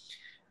industry.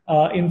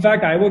 In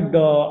fact, I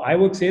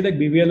would say that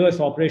BVLOS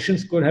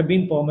operations could have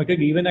been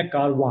permitted even at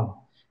Car One.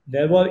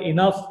 There were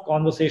enough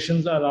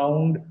conversations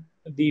around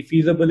the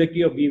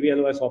feasibility of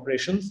BVLOS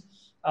operations,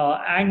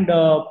 and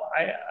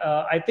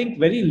I think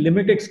very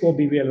limited scope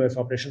BVLOS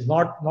operations.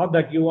 Not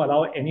that you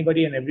allow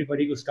anybody and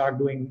everybody to start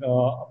doing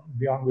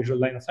beyond visual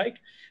line of sight,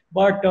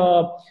 but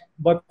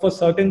for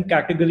certain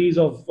categories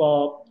of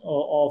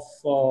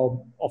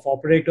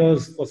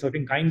operators, for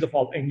certain kinds of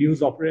end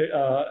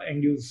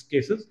use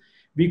cases,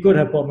 we could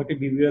have permitted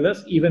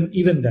BVLS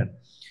even then.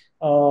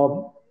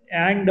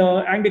 And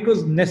it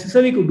was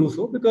necessary to do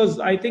so because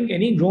I think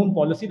any drone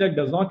policy that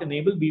does not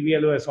enable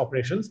BVLOS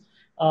operations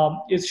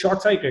is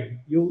short-sighted.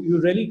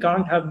 You really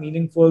can't have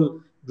meaningful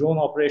drone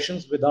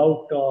operations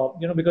without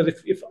because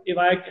if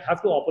I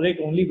have to operate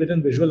only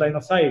within visual line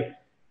of sight,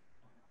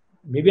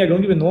 maybe I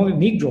don't even know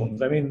need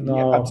drones. I mean,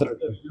 Yeah,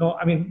 absolutely.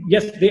 I mean,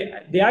 yes,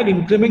 they add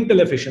incremental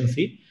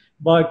efficiency,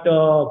 but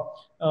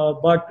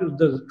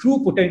the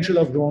true potential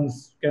of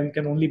drones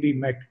can only be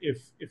met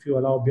if you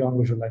allow beyond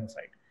visual line of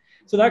sight.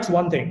 So that's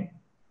one thing.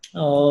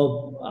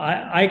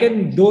 I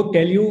can though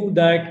tell you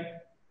that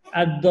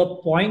at the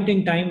point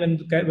in time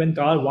when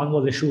Car One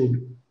was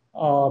issued,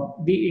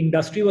 the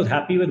industry was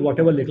happy with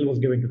whatever little was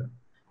given to them.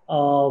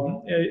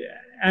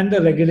 And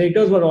the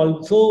regulators were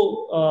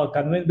also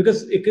convinced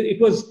because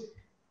it was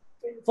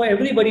for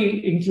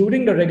everybody,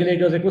 including the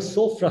regulators, it was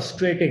so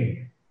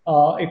frustrating.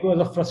 It was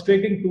a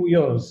frustrating 2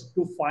 years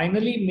to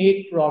finally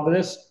make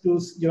progress to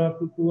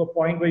a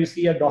point where you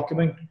see a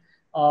document,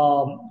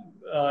 um,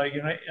 uh,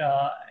 you know,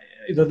 uh,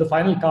 the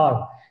final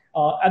car.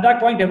 At that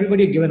point,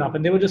 everybody had given up,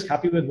 and they were just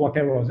happy with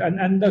whatever was.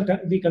 And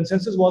the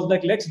consensus was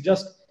that let's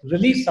just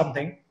release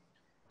something,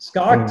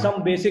 start Hmm.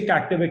 some basic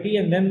activity,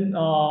 and then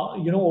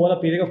over a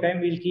period of time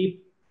we'll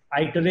keep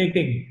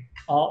iterating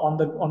on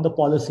the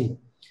policy.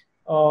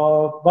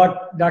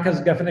 But that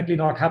has definitely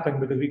not happened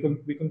because we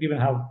couldn't even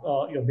have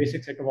your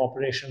basic set of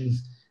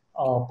operations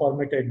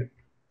permitted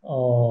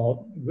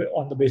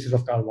on the basis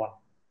of Car One.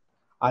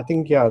 I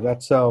think, yeah,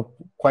 that's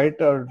quite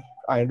a,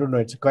 I don't know,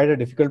 it's quite a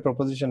difficult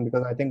proposition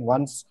because I think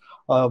once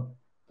a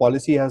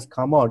policy has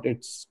come out,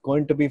 it's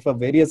going to be for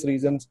various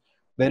reasons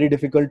very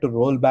difficult to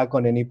roll back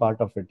on any part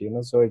of it.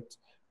 So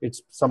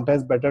it's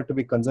sometimes better to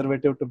be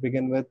conservative to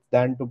begin with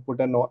than to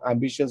put an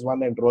ambitious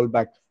one and roll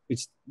back,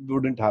 which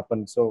wouldn't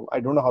happen. So I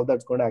don't know how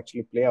that's going to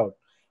actually play out.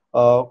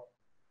 Uh,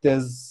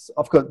 there's,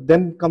 of course,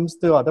 then comes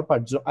the other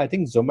part. I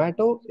think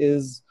Zomato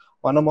is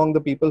one among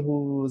the people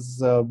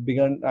who's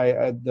begun.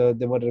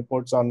 There were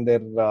reports on their,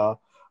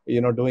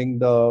 doing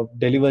the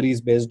deliveries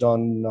based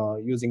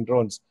on using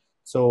drones.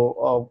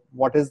 So,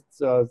 what is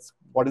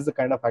the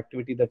kind of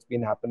activity that's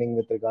been happening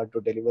with regard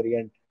to delivery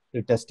and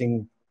the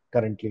testing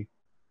currently?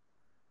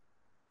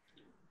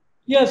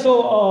 Yeah,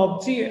 so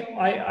see,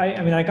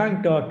 I mean, I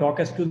can't talk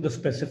as to the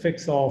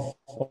specifics of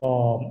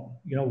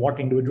what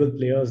individual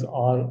players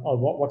are or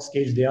what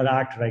stage they are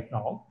at right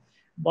now,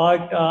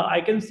 but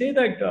I can say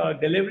that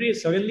delivery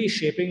is certainly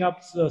shaping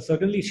up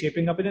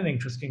in an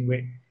interesting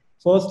way.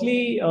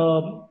 Firstly,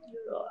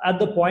 at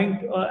the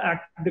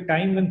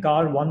time when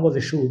Car One was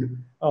issued,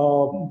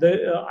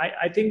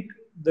 I think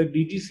the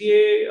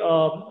DGCA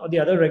or the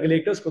other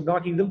regulators could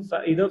not even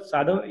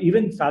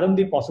fathom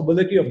the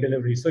possibility of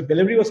delivery. So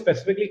delivery was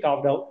specifically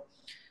carved out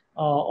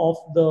of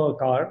the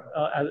car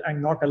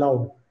and not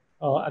allowed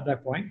at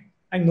that point.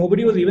 And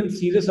nobody was even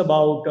serious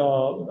about.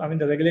 I mean,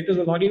 the regulators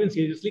were not even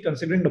seriously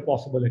considering the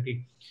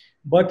possibility.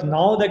 But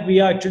now that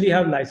we actually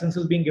have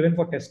licenses being given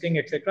for testing,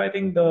 etc., I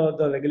think the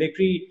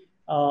regulatory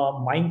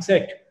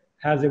mindset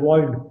has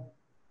evolved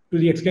to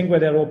the extent where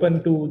they're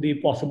open to the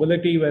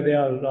possibility, where they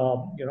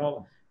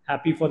are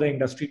happy for the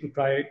industry to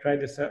try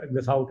this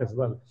out as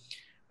well.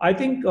 I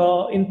think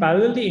in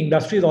parallel, the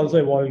industry has also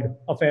evolved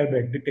a fair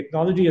bit. The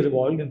technology has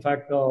evolved. In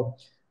fact, a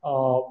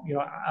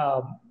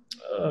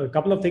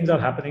couple of things are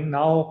happening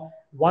now.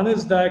 One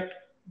is that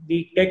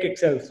the tech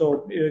itself.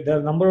 So there are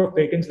a number of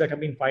patents that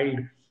have been filed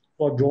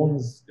for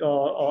drones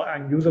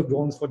and use of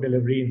drones for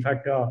delivery. In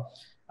fact,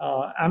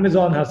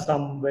 Amazon has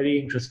some very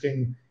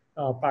interesting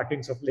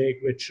patents of late,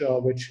 which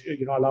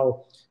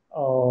allow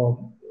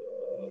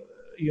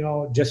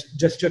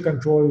gesture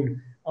controlled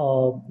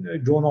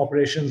drone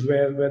operations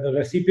where the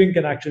recipient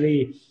can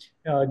actually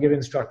give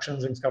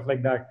instructions and stuff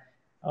like that.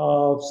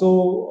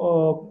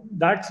 So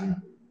that's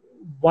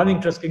one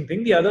interesting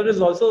thing. The other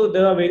is also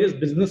there are various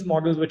business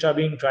models which are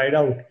being tried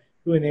out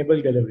to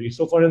enable delivery.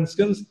 So, for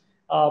instance,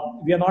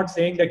 we are not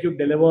saying that you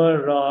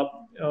deliver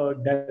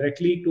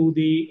directly to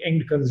the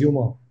end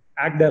consumer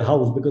at their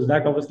house because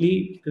that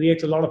obviously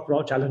creates a lot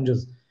of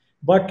challenges.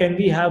 But can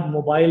we have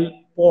mobile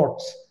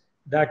ports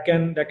that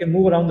can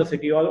move around the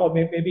city, or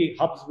maybe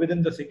hubs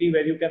within the city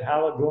where you can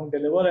have a drone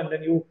deliver and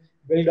then you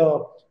build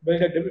a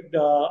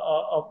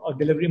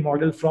delivery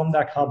model from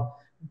that hub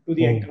to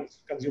the end Hmm.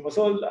 consumer.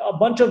 So a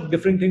bunch of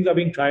different things are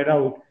being tried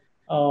out,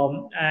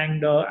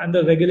 and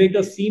the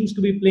regulator seems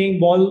to be playing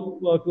ball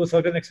to a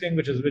certain extent,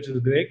 which is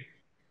great.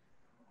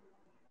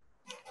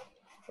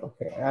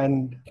 Okay,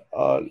 and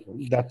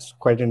that's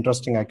quite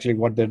interesting, actually,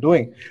 what they're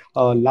doing.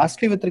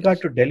 Lastly, with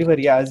regard to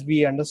delivery, as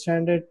we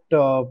understand it,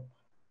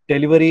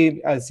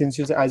 delivery, as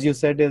you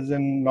said, is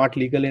not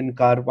legal in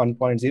Car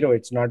 1.0.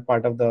 It's not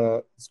part of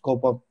the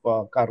scope of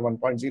Car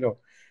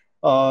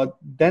 1.0.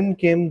 Then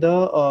came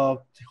the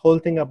whole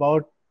thing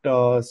about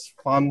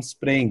farm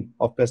spraying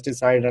of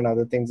pesticide and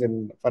other things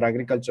in for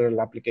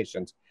agricultural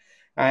applications,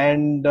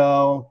 and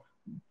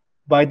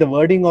by the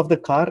wording of the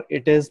car,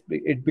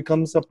 it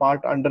becomes a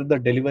part under the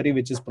delivery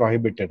which is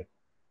prohibited,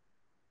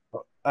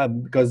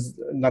 because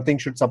nothing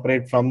should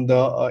separate from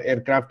the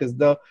aircraft is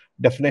the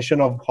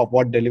definition of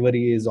what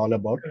delivery is all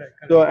about. Correct,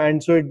 So correct.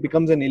 and so it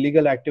becomes an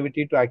illegal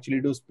activity to actually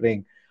do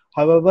spraying.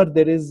 However,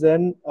 there is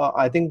an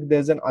I think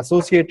there's an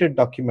associated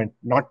document,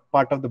 not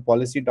part of the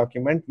policy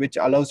document, which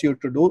allows you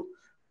to do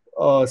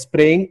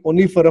spraying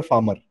only for a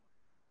farmer.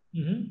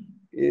 Hmm.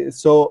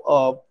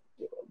 So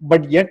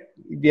but yet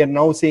we are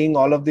now seeing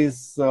all of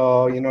these,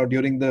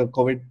 during the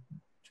COVID,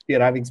 we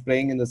are having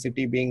spraying in the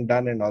city being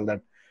done and all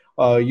that,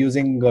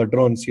 using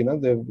drones,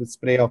 the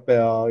spray of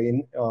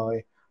in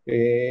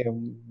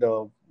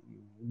the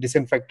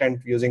disinfectant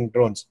using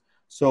drones.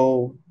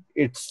 So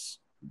it's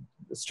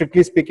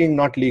strictly speaking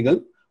not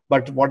legal.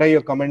 But what are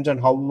your comments on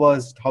how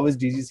is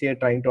DGCA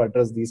trying to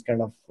address these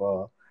kind of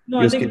No,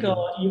 I use think cases?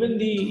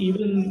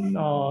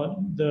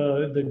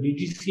 the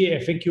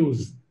DGCA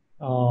FAQs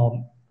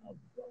um,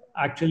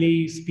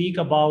 actually speak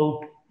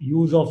about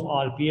use of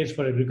RPS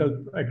for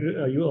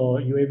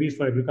UAVs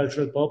for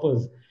agricultural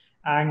purpose,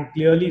 and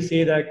clearly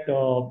say that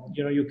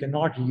you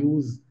cannot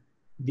use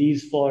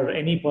these for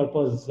any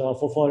purpose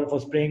for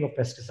spraying of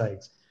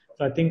pesticides.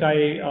 So I think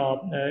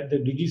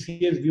the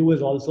DGCA's view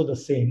is also the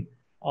same.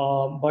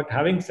 But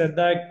having said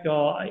that,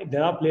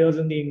 there are players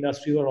in the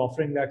industry who are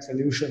offering that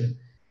solution.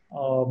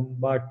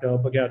 But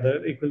yeah,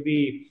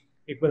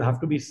 it will have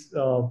to be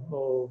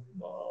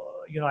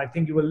I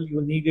think you will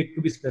need it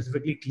to be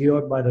specifically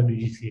cleared by the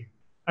DGCA.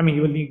 I mean,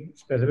 you will need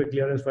specific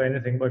clearance for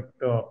anything, but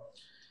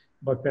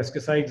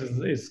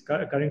pesticides is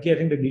currently, I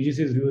think the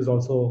DGCA's view is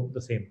also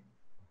the same.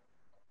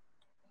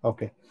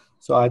 Okay.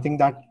 So I think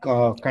that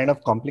kind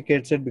of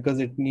complicates it, because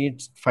it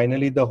needs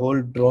finally the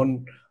whole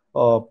drone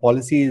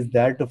policy is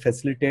there to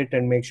facilitate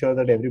and make sure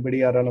that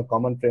everybody are on a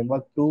common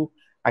framework to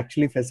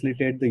actually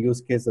facilitate the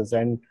use cases.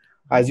 And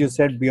as you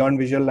said, beyond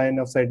visual line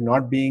of sight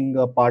not being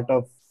a part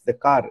of the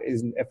car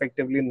is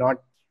effectively not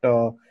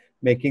uh,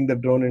 making the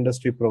drone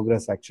industry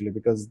progress, actually,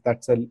 because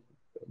that's a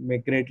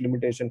great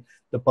limitation.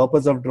 The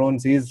purpose of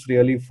drones is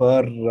really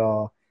for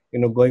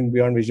going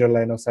beyond visual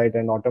line of sight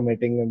and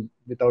automating and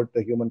without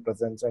the human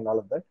presence and all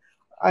of that.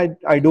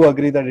 I do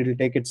agree that it will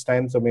take its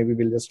time, so maybe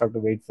we'll just have to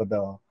wait for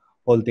the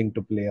whole thing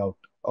to play out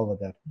over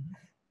there.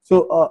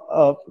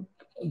 So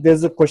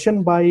there's a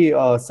question by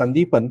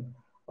Sandeepan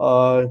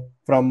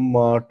from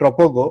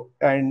Tropogo,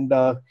 and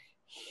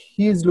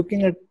he is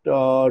looking at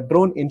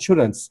drone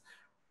insurance.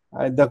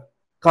 The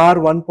car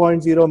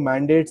 1.0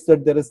 mandates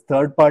that there is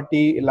third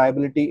party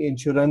liability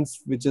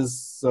insurance, which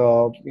is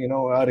a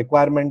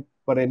requirement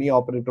for any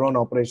drone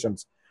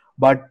operations.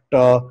 But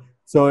this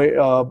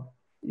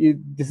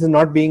is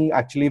not being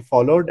actually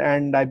followed,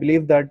 and I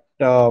believe that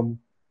uh,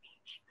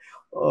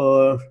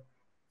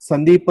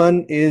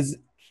 Sandeepan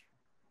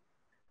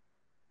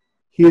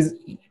he's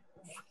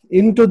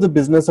into the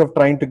business of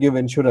trying to give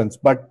insurance,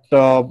 but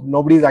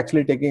nobody is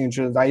actually taking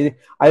insurance. I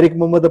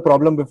remember the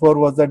problem before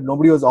was that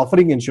nobody was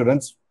offering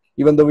insurance,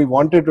 even though we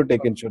wanted to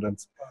take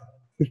insurance.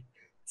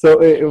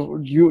 So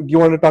you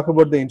want to talk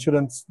about the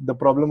insurance, the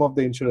problem of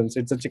the insurance?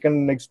 It's a chicken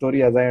and egg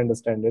story, as I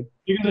understand it.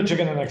 Even the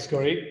chicken and egg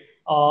story.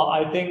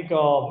 I think,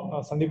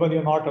 Sandeepan,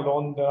 you're not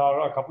alone. There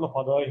are a couple of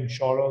other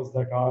insurers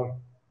that are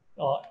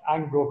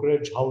and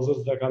brokerage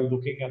houses that are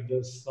looking at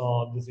this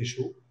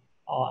issue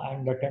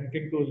and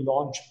attempting to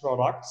launch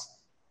products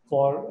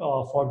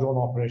for drone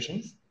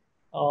operations.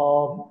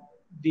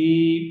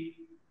 The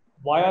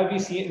Why are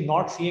we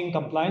not seeing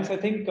compliance? I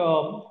think we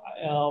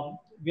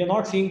are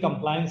not seeing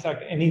compliance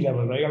at any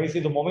level, right?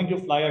 Obviously, the moment you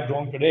fly a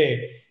drone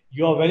today,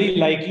 you are very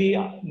likely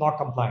not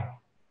compliant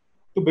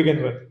to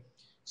begin with.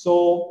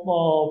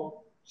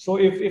 So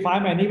if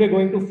I'm anyway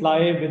going to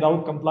fly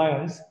without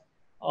compliance,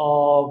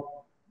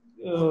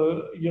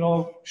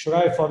 should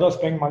I further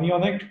spend money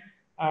on it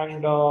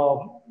and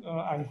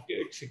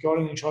secure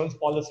an insurance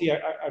policy?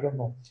 I don't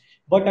know.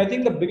 But I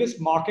think the biggest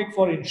market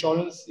for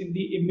insurance in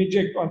the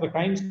immediate or the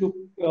times to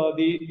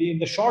in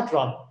the short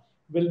run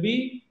will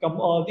be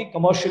the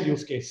commercial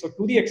use case. So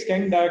to the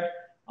extent that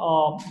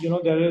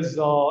there is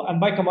and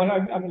by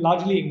commercial I mean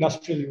largely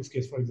industrial use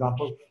case, for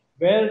example,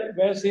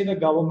 where say the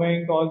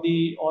government or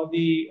a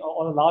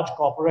large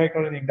corporate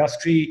or an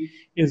industry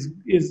is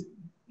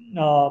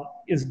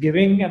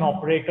giving an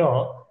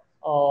operator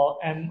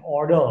an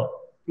order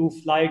to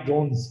fly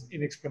drones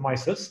in its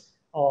premises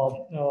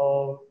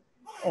or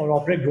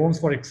operate drones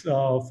for its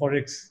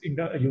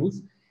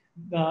use.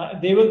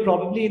 They will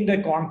probably in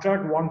their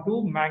contract want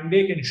to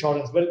mandate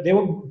insurance. Well, they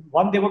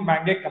would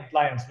mandate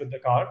compliance with the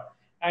car,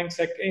 and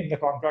second in the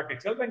contract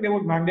itself, and they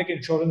would mandate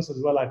insurance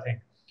as well, I think.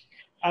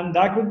 And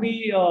that would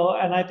be,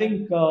 and I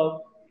think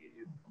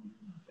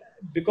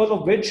because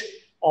of which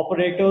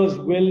operators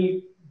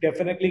will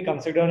definitely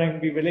consider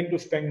and be willing to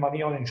spend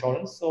money on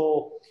insurance.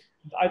 So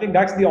I think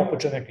that's the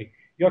opportunity.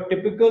 Your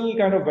typical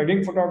kind of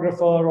wedding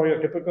photographer or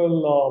your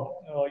typical,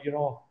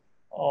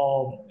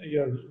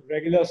 your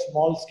regular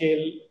small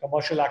scale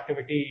commercial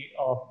activity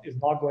is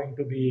not going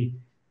to be.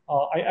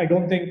 I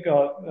don't think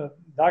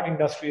that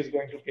industry is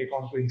going to take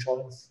on to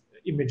insurance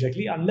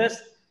immediately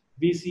unless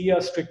we see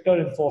a stricter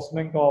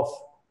enforcement of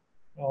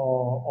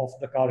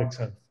the car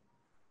itself.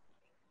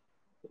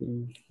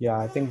 Yeah,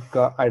 I think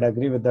I'd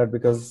agree with that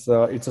because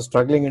it's a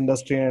struggling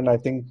industry, and I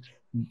think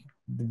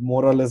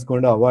more or less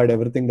going to avoid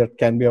everything that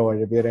can be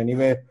avoided. We are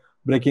anyway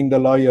breaking the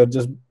law. You're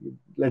just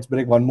let's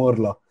break one more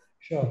law.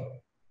 Sure.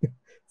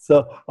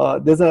 So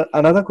there's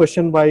another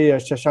question by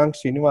Shashank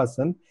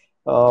Srinivasan.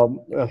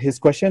 His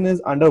question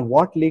is: under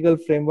what legal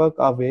framework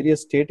are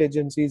various state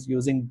agencies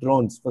using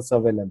drones for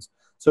surveillance?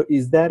 So,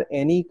 is there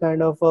any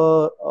kind of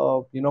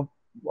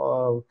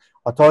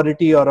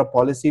authority or a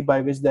policy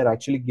by which they're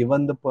actually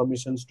given the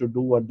permissions to do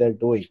what they're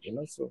doing?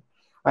 So,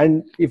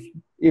 and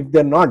if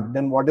they're not,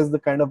 then what is the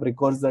kind of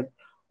recourse that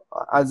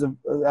as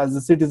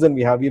a citizen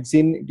we've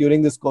seen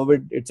during this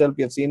COVID itself?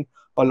 We have seen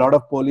a lot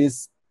of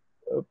police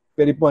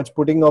very much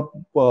putting up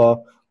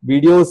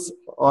videos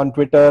on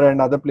Twitter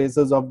and other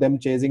places of them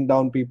chasing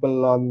down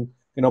people on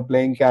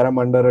playing carom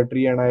under a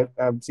tree, and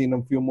I've seen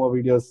a few more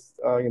videos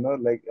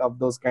like of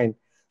those kind.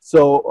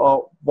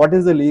 So what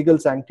is the legal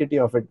sanctity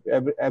of it?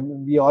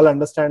 We all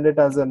understand it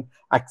as an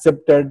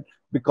accepted,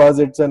 because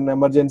it's an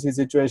emergency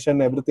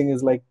situation, everything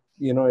is like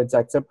it's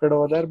accepted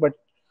over there, but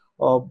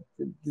uh,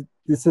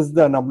 this is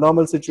an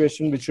abnormal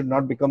situation which should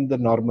not become the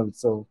normal.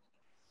 So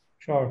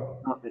Sure.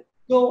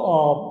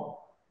 So,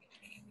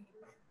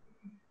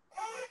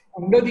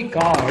 under the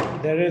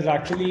card, there is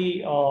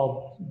actually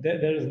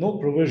there is no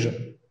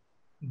provision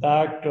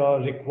that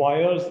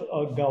requires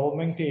a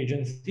government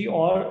agency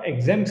or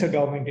exempts a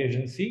government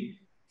agency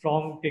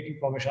from taking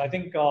permission. I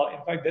think,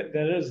 in fact,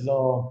 there is.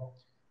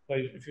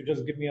 Sorry, if you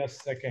just give me a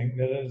second,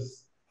 there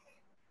is.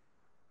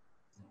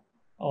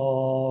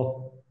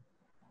 Uh,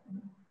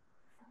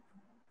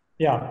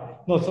 Yeah,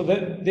 no. So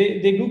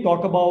they do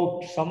talk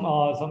about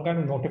some kind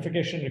of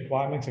notification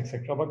requirements,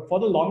 etc. But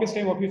for the longest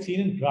time, what we've seen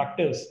in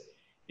practice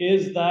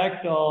is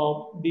that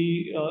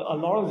the a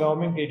lot of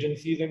government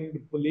agencies and the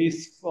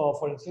police,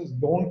 for instance,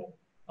 don't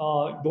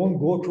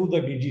go through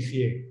the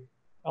DGCA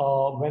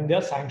when they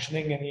are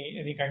sanctioning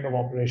any kind of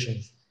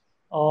operations.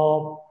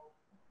 Uh,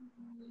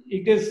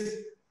 it is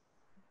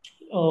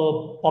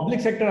public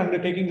sector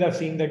undertakings, I've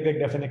seen that they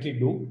definitely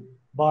do,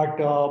 but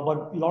a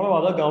lot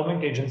of other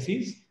government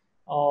agencies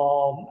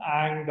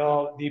and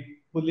the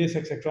police,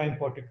 etc., in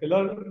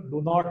particular,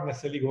 do not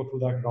necessarily go through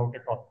that route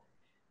at all.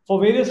 For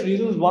various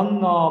reasons,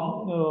 one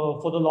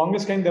for the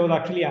longest time there was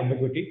actually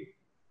ambiguity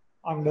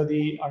under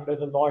the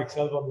law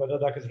itself on whether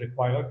that is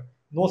required.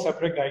 No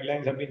separate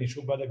guidelines have been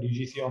issued by the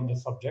DGC on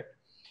this subject.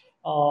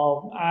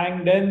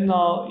 And then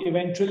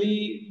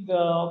eventually,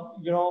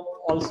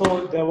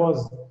 also there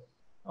was,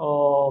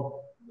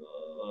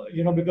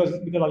 because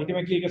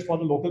ultimately it is for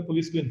the local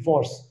police to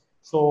enforce.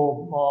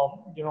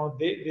 So,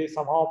 they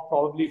somehow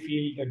probably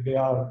feel that they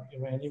are,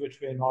 any which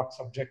way not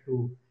subject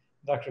to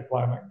that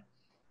requirement.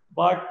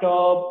 But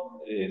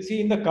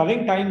see, in the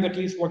current times, at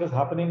least, what is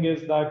happening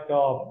is that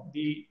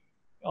the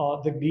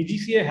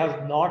DGCA has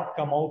not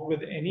come out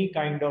with any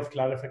kind of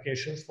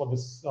clarifications for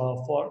this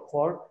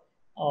for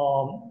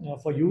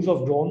use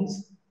of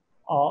drones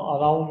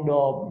around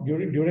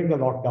during the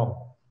lockdown,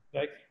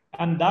 right?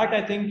 And that,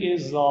 I think,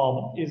 is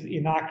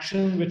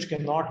inaction which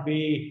cannot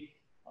be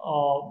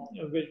uh,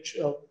 which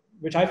uh,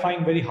 which I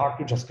find very hard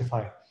to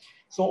justify.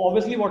 So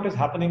obviously, what is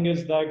happening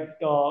is that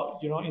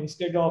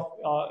instead of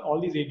all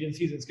these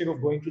agencies, instead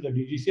of going to the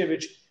DGCA,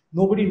 which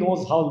nobody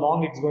knows how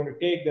long it's going to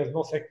take, there's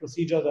no set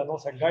procedure, there are no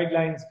set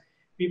guidelines.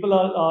 People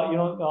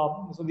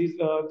are, so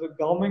the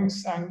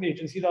governments and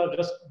agencies are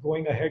just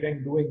going ahead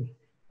and doing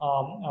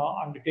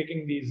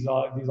undertaking these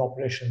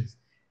operations,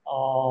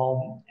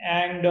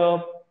 and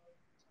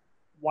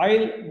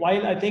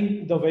while I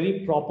think the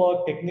very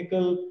proper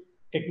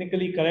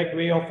technically correct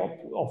way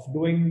of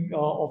doing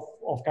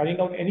of carrying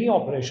out any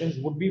operations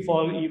would be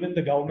for even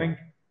the government,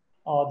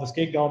 the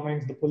state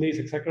governments, the police,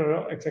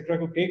 etc.,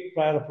 to take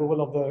prior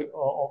approval of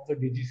the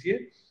DGCA.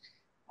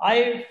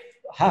 I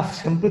have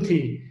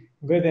sympathy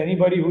with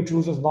anybody who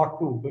chooses not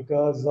to,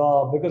 because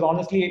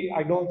honestly,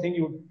 I don't think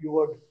you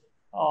would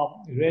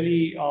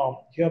really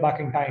hear back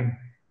in time.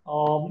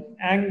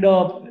 And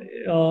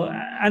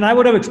I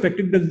would have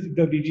expected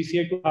the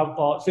DGCA to have.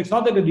 So it's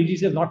not that the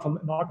DGCA is not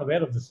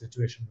aware of the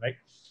situation, right?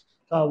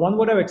 One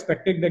would have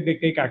expected that they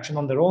take action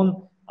on their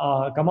own,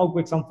 come out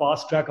with some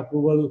fast track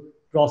approval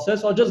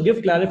process, or just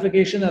give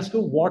clarification as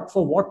to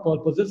for what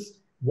purposes,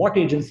 what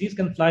agencies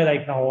can fly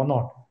right now or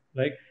not,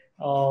 right?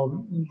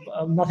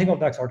 Nothing of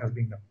that sort has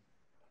been done.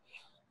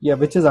 yeah,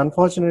 which is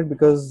unfortunate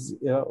because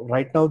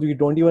right now we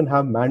don't even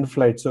have manned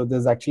flights, so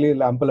there's actually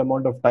ample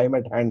amount of time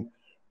at hand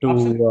to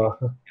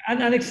Absolutely.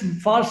 And it's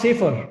far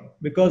safer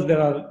because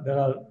there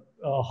are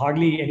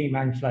hardly any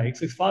manned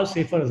flights. It's far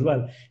safer as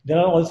well. There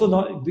are also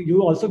not,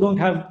 you also don't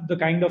have the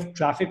kind of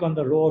traffic on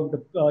the road.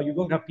 You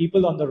don't have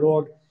people on the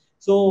road.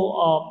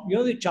 So,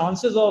 the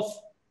chances of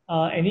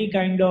any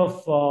kind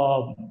of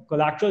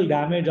collateral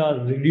damage are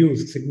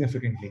reduced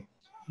significantly.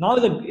 Now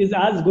is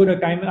as good a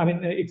time. I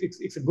mean,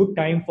 it's a good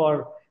time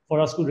for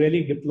us to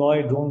really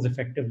deploy drones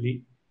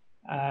effectively,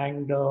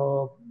 and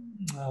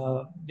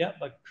yeah,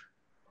 but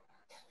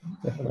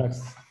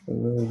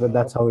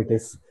That's how it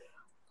is.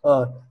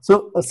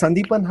 So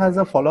Sandeepan has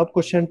a follow-up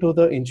question to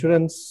the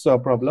insurance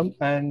problem,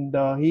 and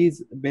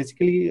he's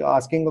basically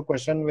asking a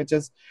question which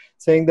is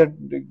saying that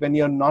when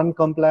you're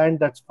non-compliant,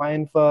 that's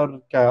fine for,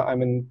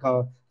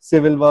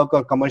 civil work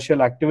or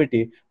commercial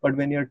activity, but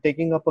when you're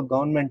taking up a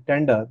government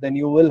tender, then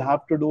you will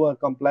have to do a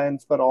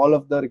compliance for all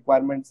of the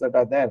requirements that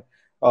are there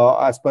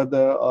as per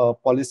the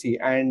policy.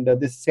 And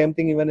this same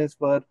thing even is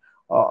for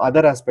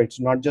other aspects,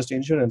 not just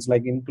insurance,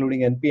 like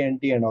including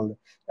NPNT and all that.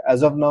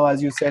 As of now,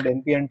 as you said,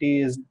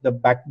 NPNT is the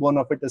backbone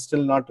of it is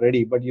still not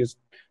ready, but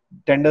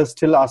tenders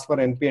still ask for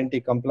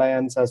NPNT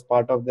compliance as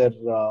part of their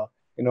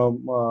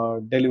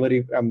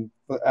delivery,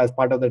 as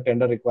part of the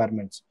tender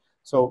requirements.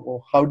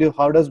 So how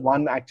does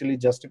one actually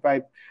justify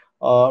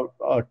a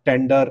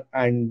tender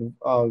and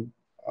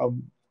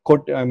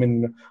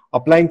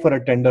applying for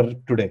a tender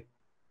today?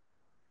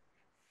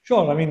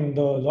 sure. I mean,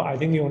 I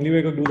think the only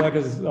way to do that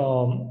is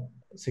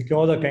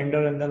secure the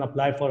tender and then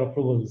apply for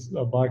approvals.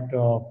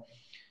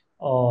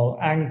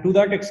 And to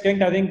that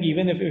extent, I think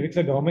even if it's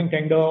a government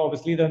tender,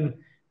 obviously then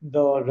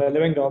the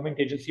relevant government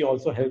agency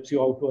also helps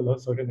you out to a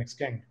certain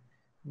extent.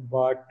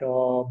 But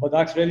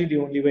that's really the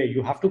only way.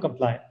 You have to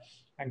comply,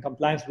 and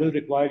compliance will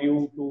require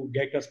you to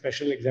get a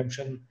special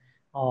exemption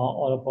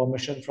or a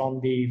permission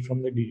from the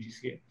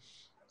DGCA.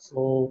 So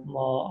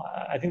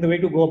I think the way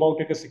to go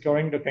about it is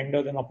securing the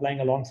tender, then applying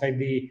alongside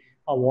the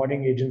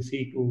awarding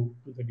agency to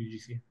the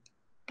DGCA.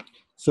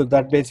 So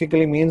that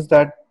basically means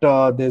that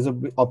there's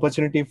an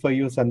opportunity for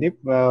you, Sandeep.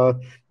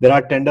 There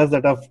are tenders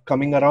that are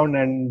coming around,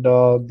 and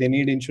they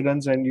need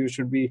insurance, and you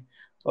should be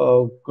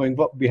going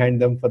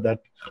behind them for that.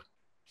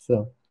 So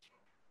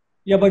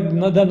Yeah, but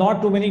no, there are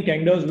not too many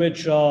tenders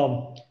which.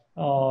 So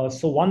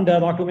one, there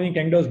are not too many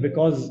tenders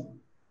because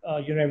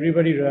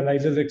everybody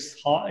realizes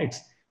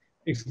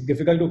it's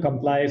difficult to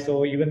comply.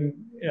 So even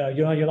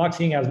you're not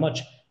seeing as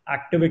much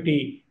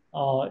activity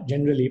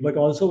generally. But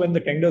also when the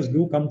tenders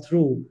do come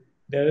through,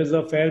 there is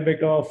a fair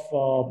bit of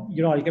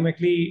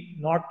ultimately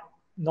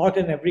not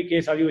in every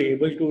case are you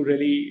able to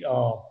really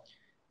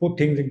put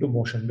things into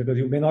motion because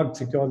you may not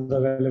secure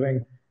the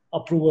relevant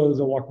approvals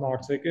or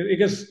whatnot. So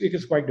it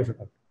is quite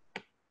difficult.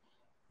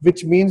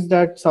 which means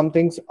that some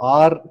things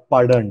are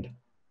pardoned.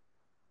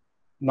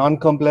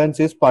 Non-compliance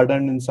is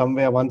pardoned in some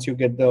way once you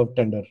get the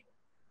tender.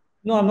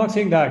 No, I'm not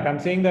saying that. I'm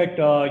saying that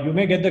you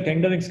may get the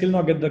tender and still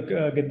not get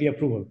the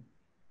approval.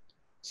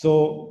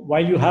 So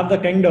while you have the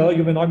tender,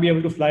 you may not be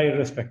able to fly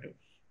irrespective.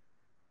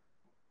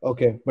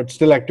 Okay, but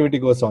still activity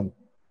goes on.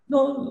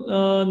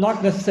 No,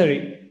 not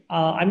necessary.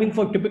 I mean,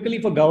 typically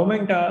for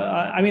government,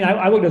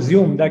 I would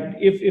assume that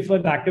if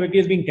an activity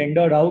is being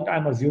tendered out,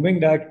 I'm assuming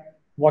that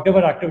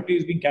whatever activity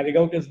is being carried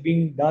out is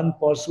being done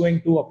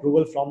pursuing to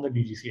approval from the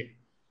DGCA.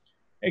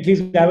 At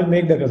least I will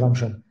make that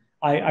assumption.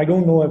 I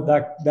don't know if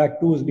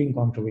that too is being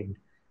contravened.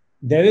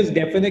 There is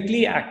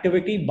definitely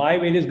activity by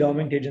various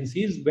government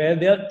agencies where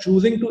they are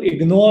choosing to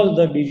ignore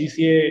the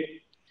DGCA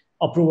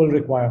approval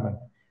requirement.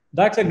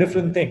 That's a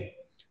different thing.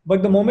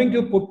 But the moment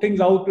you put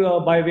things out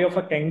by way of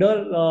a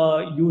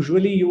tender,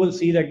 usually you will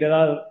see that there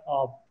are,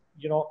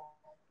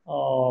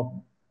 uh,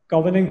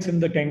 covenants in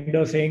the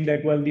tender saying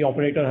that well the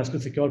operator has to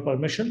secure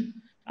permission,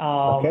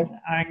 Okay.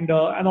 and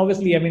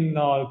obviously I mean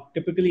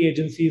typically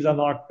agencies are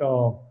not.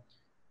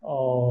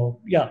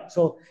 Yeah,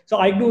 so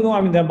I do know.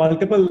 I mean, there are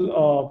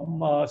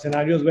multiple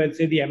scenarios where,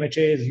 say, the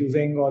MHA is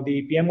using or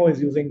the PMO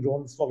is using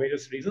drones for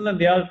various reasons, and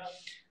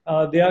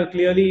they are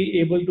clearly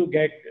able to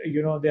get,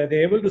 they're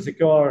able to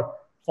secure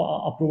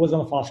approvals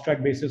on a fast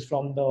track basis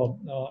from the,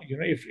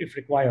 if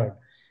required.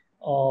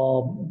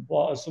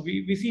 So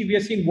we are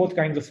seeing both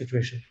kinds of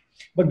situations.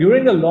 But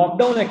during the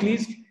lockdown, at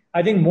least,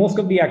 I think most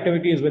of the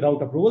activity is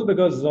without approval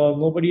because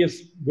nobody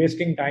is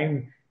wasting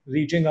time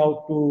reaching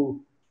out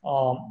to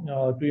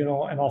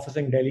an office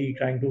in Delhi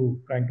trying to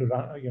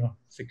run,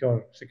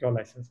 secure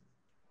license.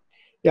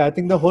 Yeah, I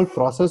think the whole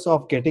process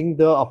of getting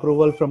the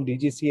approval from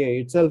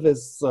DGCA itself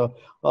is,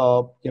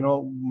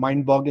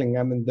 mind-boggling.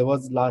 I mean, there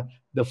was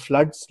the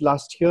floods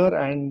last year,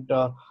 and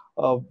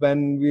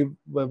when we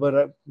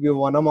were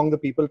one among the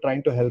people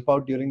trying to help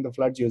out during the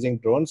floods using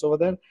drones over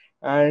there,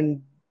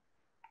 and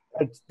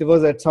there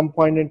was at some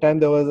point in time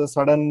there was a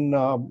sudden,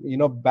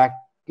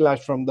 backlash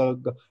from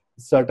the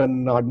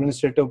certain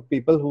administrative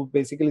people who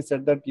basically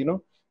said that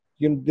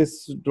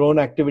this drone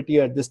activity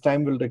at this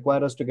time will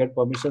require us to get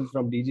permissions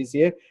from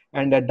DGCA,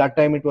 and at that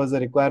time it was a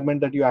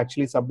requirement that you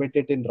actually submit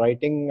it in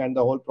writing, and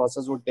the whole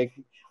process would take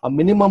a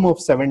minimum of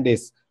 7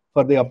 days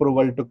for the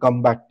approval to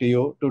come back to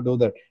you to do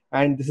that.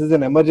 And this is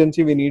an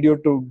emergency; we need you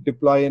to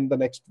deploy in the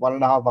next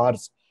 1.5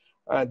 hours.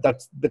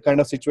 That's the kind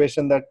of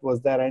situation that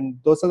was there, and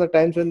those are the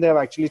times when they have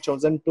actually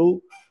chosen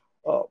to,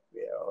 uh,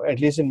 at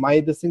least in my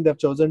this thing, they've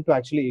chosen to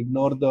actually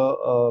ignore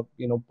the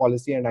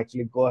policy and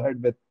actually go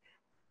ahead with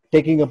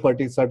taking a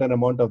particular certain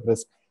amount of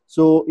risk.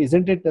 So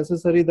isn't it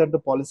necessary that the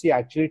policy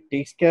actually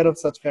takes care of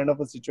such kind of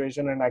a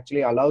situation and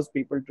actually allows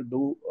people to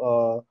do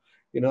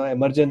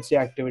emergency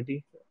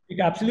activity? It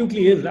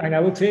absolutely is. And I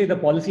would say the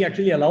policy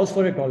actually allows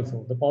for it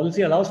also. The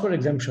policy allows for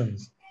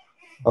exemptions.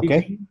 The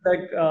Okay. thing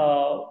that,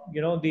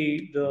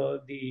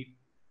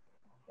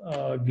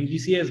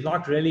 DGCA is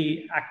not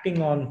really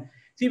acting on.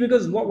 See,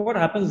 because what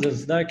happens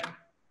is that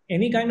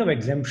any kind of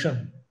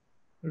exemption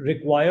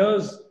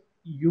requires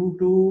you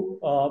to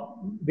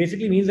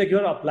basically means that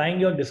you're applying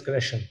your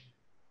discretion,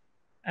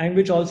 and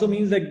which also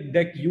means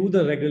that you,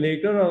 the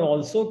regulator, are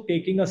also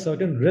taking a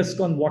certain risk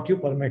on what you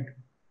permit,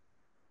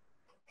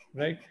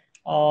 right?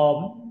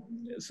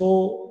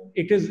 So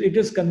it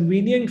is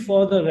convenient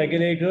for the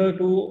regulator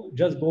to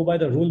just go by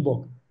the rule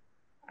book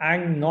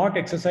and not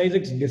exercise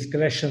its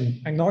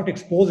discretion and not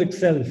expose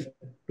itself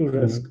to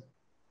risk. Mhm.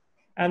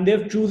 And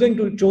they've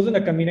chosen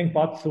a convenient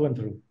path through and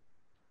through,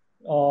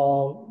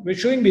 which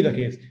shouldn't be the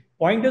case.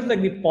 Point is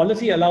that the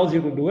policy allows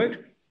you to do it,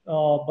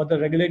 but the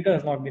regulator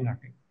has not been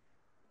acting.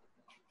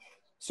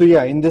 So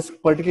yeah, in this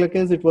particular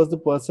case, it was the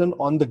person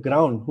on the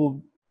ground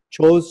who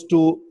chose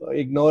to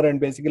ignore and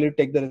basically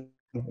take the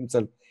risk on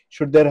himself.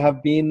 Should there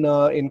have been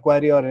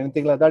inquiry or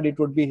anything like that, it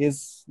would be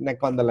his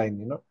neck on the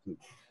line,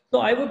 So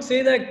I would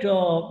say that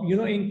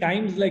in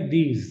times like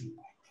these,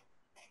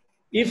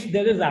 if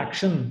there is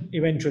action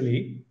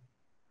eventually,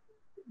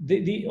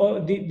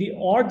 the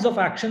odds of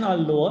action are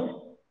lower,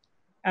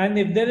 and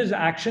if there is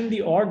action,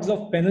 the odds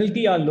of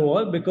penalty are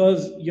lower,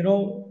 because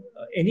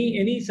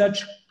any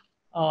such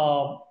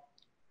uh,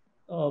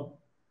 uh,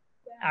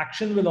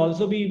 action will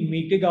also be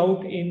meted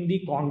out in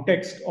the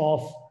context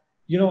of,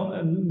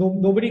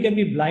 nobody can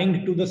be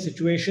blind to the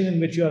situation in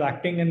which you are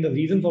acting and the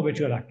reason for which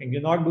you are acting.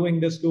 You're not doing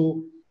this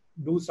to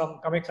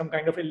commit some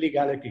kind of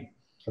illegality.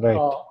 Right.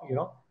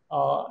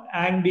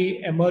 And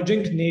the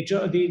emergent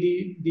nature,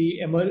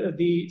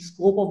 the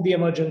scope of the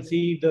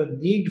emergency, the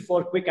need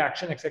for quick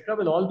action, etc.,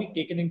 will all be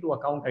taken into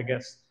account, I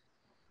guess.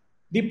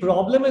 The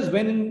problem is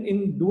when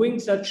in doing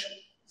this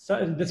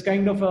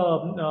kind of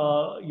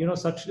a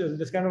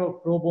this kind of a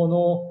pro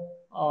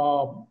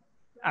bono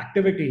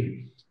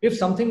activity, if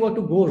something were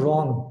to go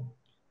wrong,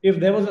 if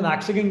there was an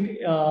accident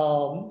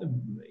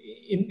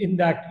in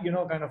that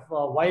kind of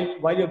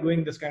while you're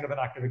doing this kind of an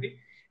activity,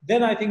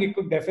 then I think it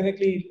could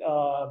definitely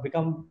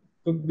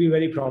could be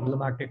very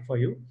problematic for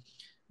you.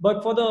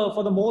 But for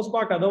the most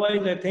part,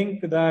 otherwise, I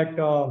think that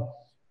uh,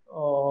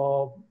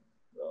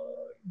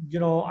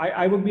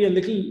 I would be a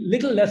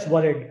little less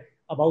worried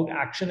about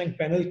action and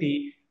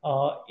penalty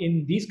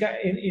in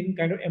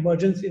kind of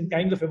emergency, in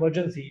times of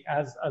emergency,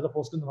 as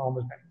opposed to the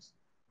normal times.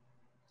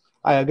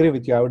 I agree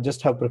with you. I would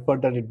just have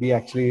preferred that it be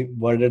actually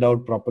worded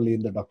out properly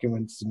in the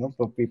documents,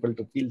 for people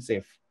to feel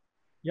safe.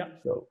 Yeah.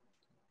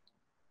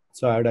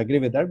 So I would agree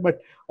with that. But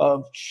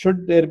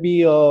should there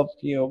be,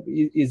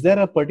 is there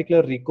a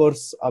particular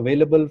recourse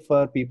available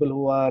for people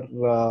who are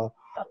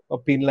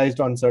penalized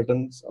on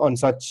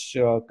such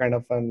kind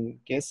of an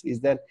case?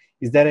 Is there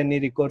any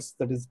recourse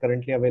that is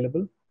currently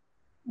available?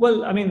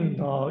 Well, I mean,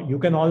 you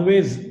can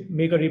always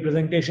make a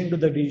representation to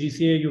the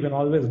DGCA. You can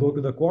always go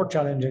to the court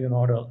challenging an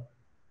order.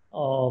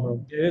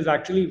 There is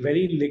actually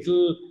very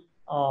little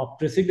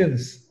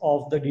precedence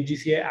of the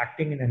DGCA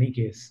acting in any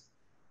case,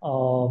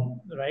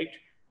 right?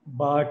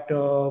 But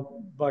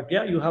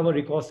yeah, you have a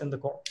recourse in the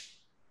court.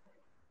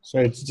 So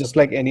it's just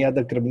like any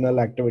other criminal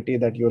activity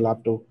that you'll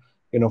have to,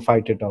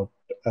 fight it out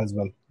as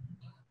well.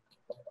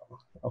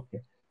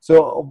 Okay.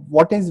 So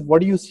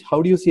how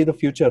do you see the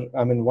future?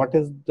 I mean, what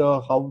is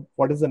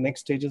the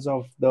next stages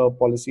of the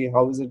policy?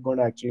 How is it going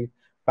to actually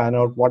pan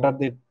out? What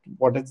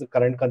is the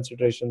current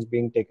considerations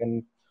being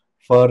taken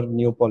for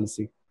new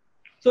policy?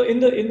 So in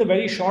the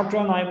very short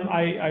run,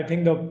 I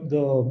think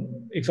the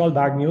it's all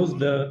bad news.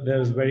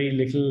 There's very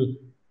little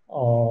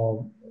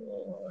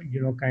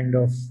kind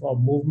of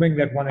movement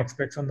that one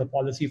expects on the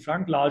policy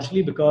front,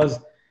 largely because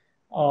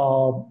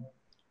uh,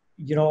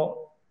 you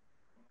know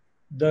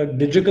the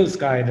digital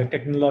sky, the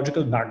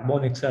technological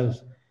backbone itself,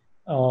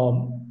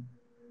 um,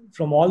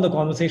 from all the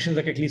conversations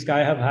that at least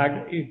I have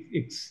had,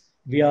 it's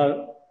we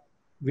are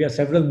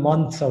several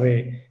months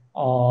away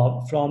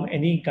from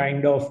any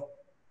kind of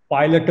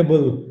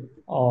pilotable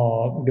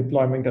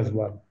deployment as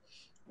well.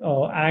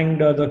 And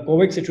the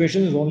COVID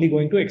situation is only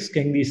going to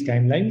extend these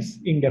timelines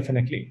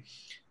indefinitely.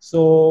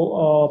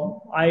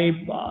 So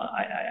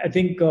I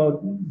think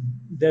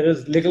there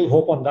is little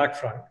hope on that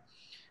front.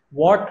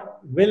 What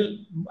will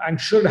and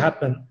should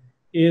happen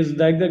is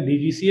that the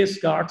DGCA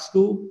starts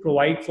to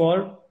provide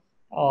for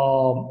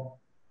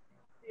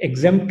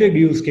exempted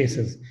use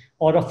cases,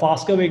 or a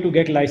faster way to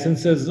get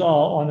licenses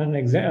on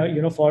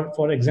an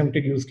for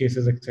exempted use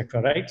cases,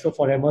 etc., right? So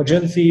for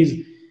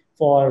emergencies,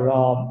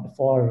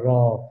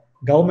 for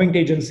government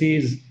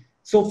agencies.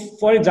 So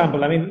for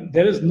example, I mean,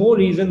 there is no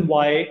reason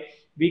why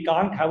we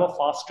can't have a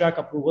fast track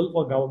approval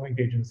for government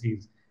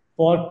agencies,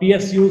 for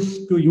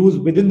PSUs to use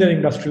within their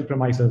industrial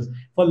premises,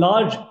 for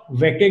large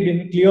vetted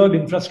and cleared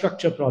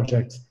infrastructure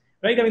projects,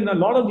 right? I mean, a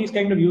lot of these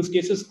kind of use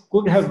cases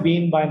could have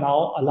been by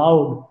now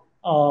allowed.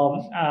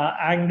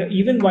 And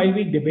even while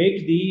we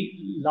debate the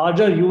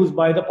larger use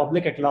by the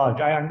public at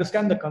large, I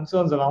understand the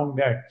concerns around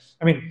that.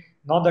 I mean,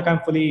 not that I'm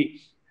fully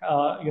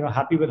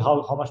happy with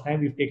how much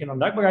time we've taken on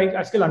that, but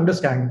I still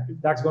understand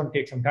that's going to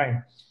take some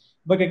time.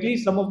 But at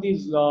least some of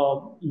these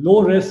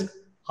low risk,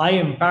 high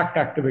impact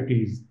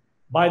activities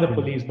by the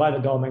police, by the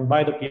government,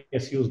 by the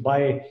PSUs, by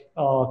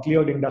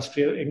cleared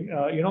industrial,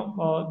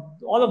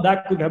 all of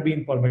that could have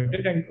been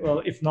permitted. And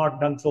if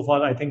not done so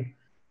far, I think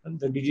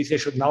the DGCA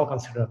should now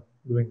consider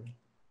doing it.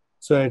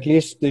 So at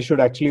least they should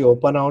actually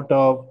open out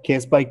a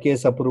case by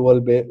case approval,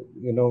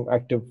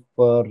 active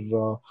for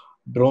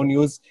drone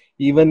use,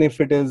 even if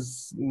it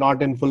is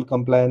not in full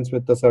compliance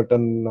with a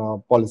certain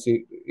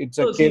policy. It's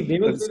a So see, case. they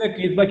will say that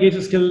case by case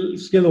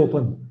is still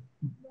open,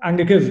 and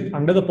it is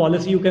under the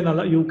policy you can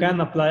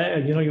apply,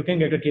 you can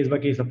get a case by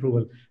case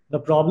approval. The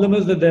problem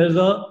is that there is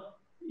a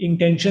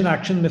intention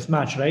action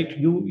mismatch, right?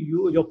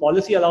 Your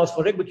policy allows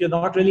for it, but you're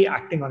not really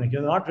acting on it.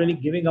 You're not really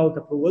giving out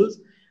approvals,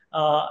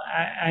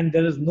 and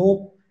there is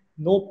no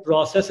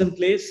process in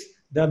place.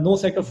 There are no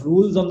set of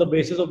rules on the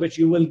basis of which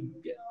you will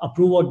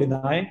approve or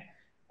deny.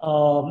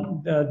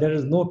 There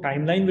is no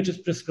timeline which is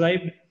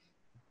prescribed.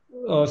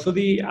 So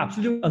the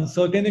absolute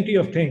uncertainty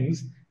of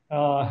things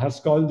has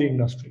stalled the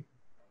industry.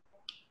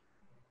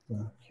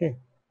 Okay,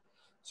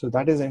 so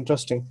that is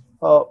interesting.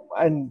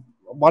 And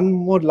one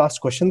more last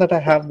question that I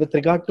have with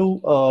regard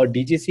to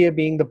DGCA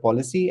being the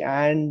policy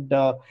and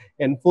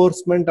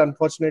enforcement,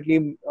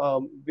 unfortunately,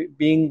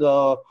 being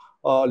a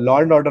law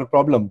and order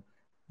problem,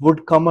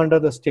 would come under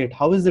the state.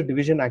 How is the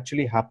division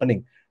actually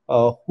happening?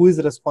 Who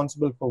is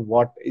responsible for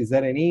what? Is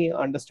there any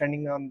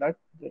understanding on that?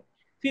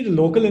 See, the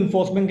local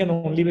enforcement can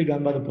only be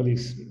done by the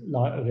police,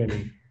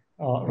 really.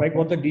 Right?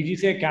 What the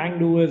DGCA can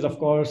do is, of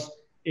course,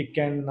 it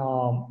can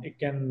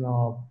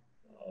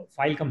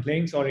file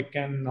complaints, or it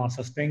can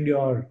suspend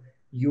your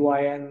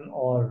UIN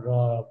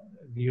or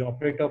the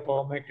operator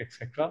permit,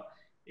 etc.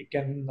 It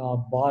can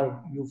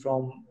bar you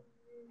from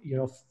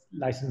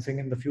licensing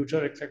in the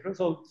future, etc.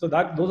 So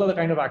that those are the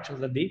kind of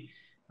actions that the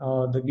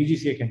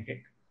DGCA can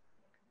take.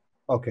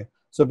 Okay.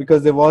 So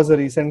because there was a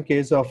recent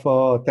case of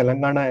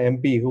Telangana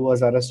MP who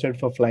was arrested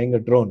for flying a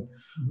drone,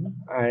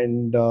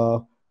 and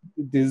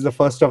this is the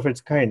first of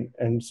its kind.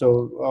 And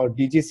so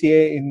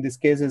DGCA in this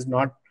case is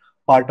not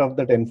part of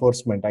that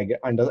enforcement,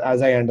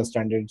 as I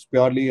understand it. It's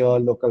purely a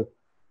local.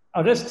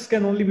 Arrests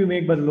can only be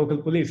made by the local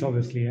police,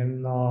 obviously,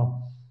 and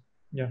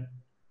yeah.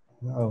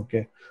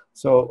 Okay.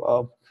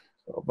 So,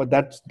 but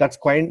that's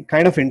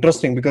kind of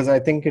interesting, because I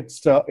think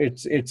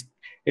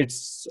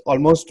it's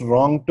almost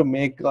wrong to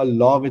make a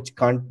law which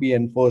can't be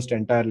enforced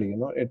entirely.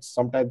 It's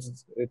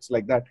sometimes it's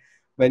like that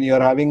when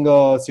you're having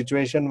a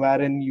situation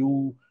wherein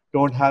you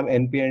don't have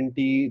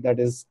NPNT that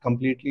is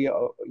completely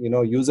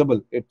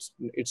usable.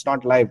 It's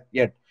not live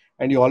yet,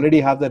 and you already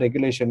have the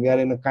regulation. We are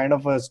in a kind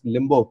of a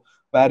limbo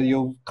where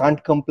you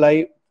can't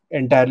comply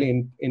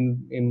entirely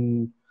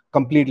in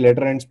complete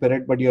letter and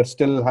spirit, but you're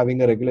still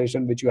having a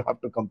regulation which you have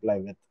to comply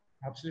with.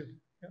 Absolutely.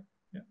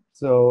 Yeah.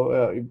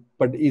 So,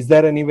 but is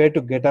there any way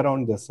to get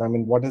around this? I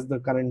mean, what is the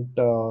current?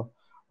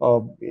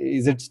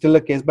 Is it still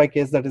a case by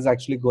case that is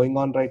actually going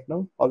on right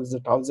now, or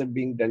how is it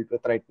being dealt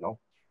with right now?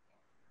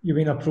 You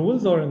mean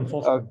approvals or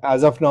enforcement?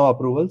 As of now,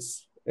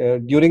 approvals.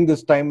 During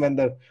this time when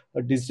the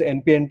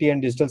NPNT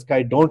and Digital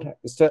Sky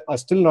are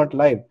still not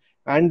live,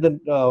 and the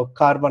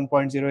CAR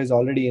 1.0 is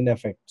already in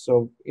effect.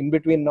 So in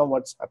between now,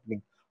 what's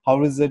happening?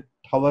 How is it?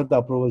 How are the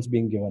approvals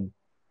being given?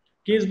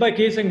 Case by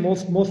case, and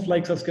most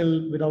flights are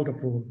still without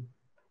approval.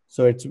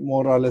 So it's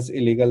more or less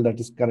illegal that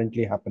is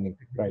currently happening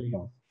right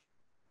now.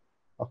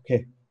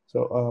 Okay,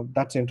 so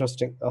that's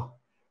interesting.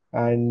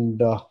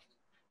 And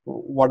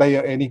what are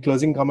any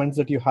closing comments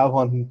that you have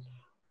on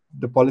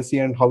the policy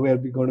and how we are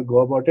going to go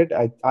about it?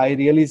 I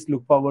really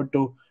look forward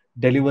to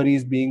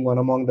deliveries being one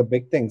among the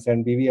big things,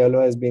 and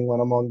BVLO as being one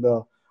among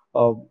the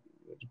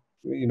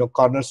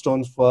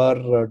cornerstones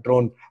for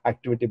drone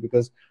activity,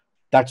 because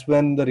that's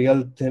when the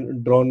real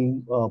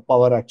drone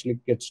power actually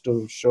gets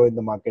to show in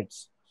the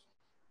markets.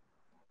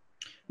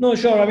 No,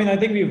 sure. I mean, I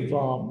think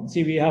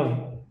we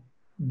have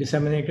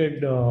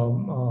disseminated,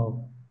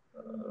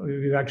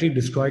 we've actually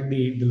destroyed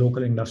the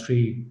local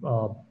industry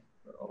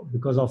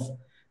because of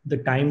the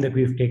time that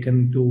we've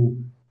taken to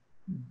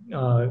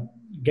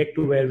get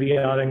to where we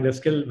are, and there's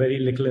still very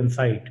little in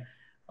sight.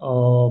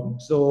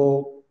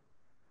 So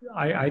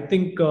I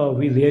think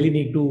we really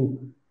need to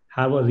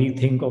have a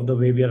rethink of the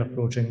way we are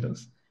approaching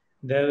this.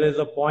 There was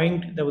a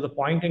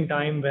point in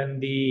time when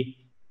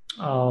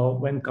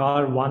when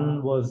CAR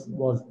 1 was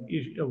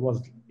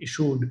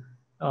issued.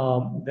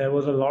 There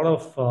was a lot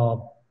of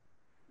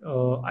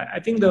I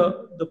think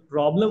the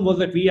problem was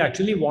that we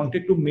actually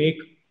wanted to make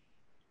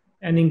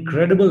an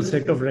incredible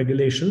set of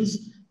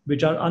regulations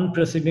which are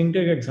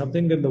unprecedented and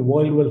something that the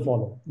world will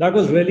follow. That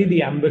was really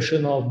the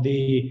ambition of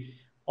the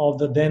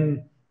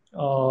then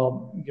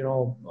of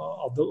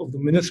the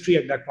ministry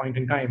at that point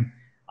in time.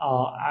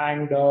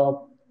 and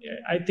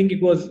I think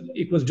it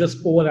was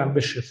just over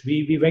ambitious.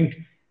 We went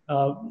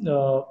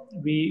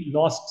we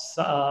lost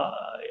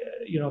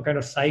kind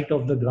of sight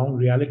of the ground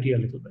reality a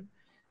little bit.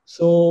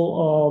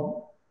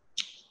 So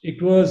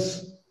it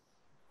was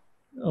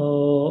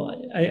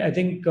I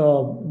think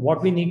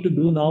what we need to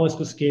do now is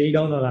to scale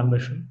down our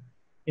ambition.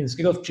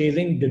 Instead of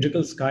chasing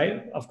digital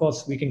sky, of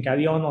course, we can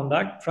carry on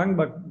that front,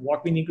 but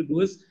what we need to do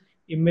is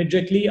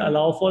immediately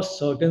allow for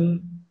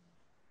certain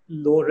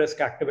low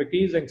risk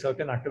activities and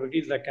certain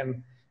activities that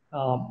can,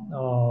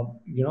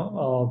 so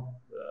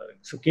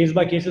case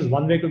by case is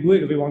one way to do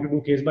it. If we want to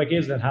do case by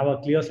case, then have a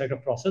clear set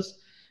of process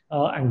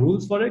and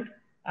rules for it,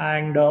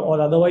 and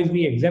or otherwise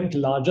we exempt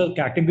larger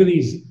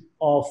categories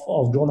of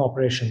drone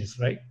operations,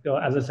 right?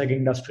 As I said,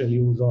 industrial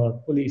use or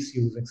police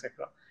use,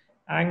 etc.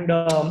 And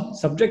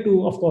subject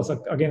to, of course,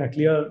 again, a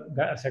clear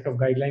set of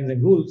guidelines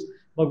and rules,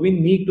 but we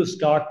need to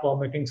start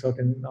permitting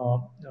certain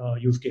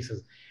use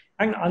cases.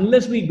 And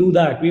unless we do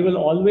that, we will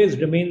always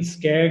remain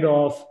scared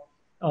of,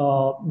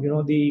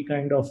 the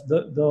kind of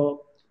the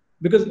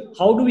because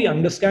how do we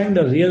understand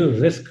the real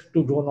risk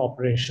to drone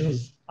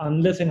operations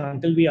unless and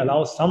until we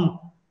allow some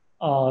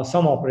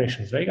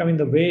operations, right? I mean,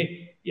 the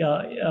way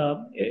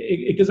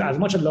it is as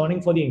much a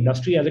learning for the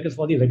industry as it is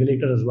for the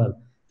regulator as well.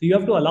 So you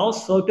have to allow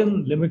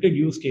certain limited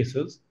use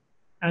cases,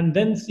 and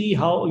then see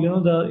how,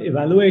 the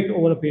evaluate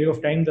over a period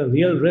of time the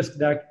real risk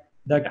that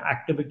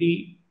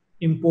activity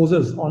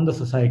imposes on the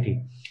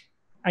society,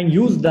 and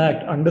use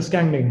that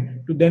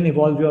understanding to then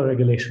evolve your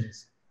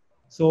regulations.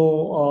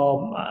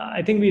 So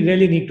I think we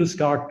really need to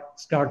start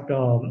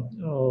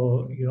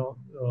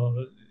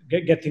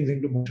get things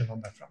into motion on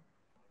that front.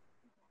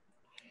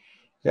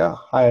 Yeah,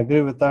 I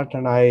agree with that,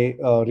 and I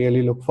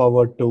really look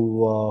forward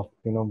to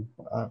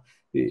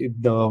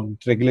the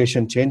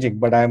regulation changing.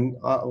 But I'm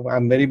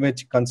very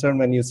much concerned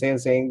when you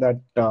saying that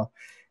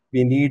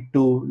we need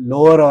to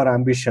lower our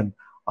ambition.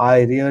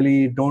 I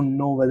really don't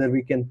know whether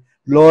we can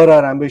lower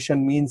our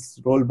ambition means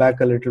roll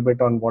back a little bit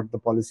on what the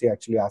policy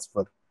actually asks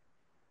for.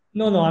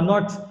 No, I'm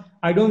not.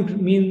 I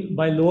don't mean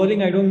by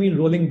lowering. I don't mean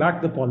rolling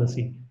back the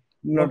policy.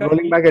 Not What I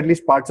rolling mean, back at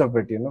least parts of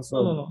it, no,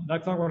 So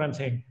that's not what I'm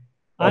saying.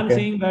 I'm okay,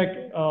 saying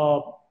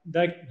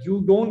that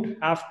you don't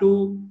have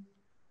to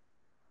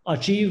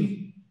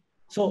achieve.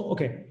 So,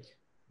 okay,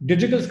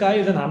 Digital Sky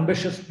is an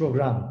ambitious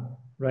program,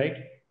 right?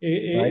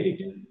 right?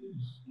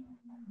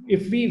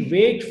 If we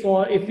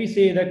if we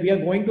say that we are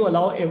going to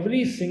allow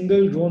every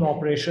single drone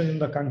operation in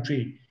the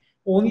country,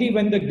 only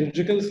when the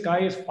Digital Sky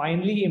is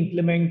finally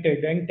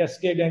implemented and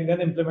tested and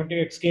then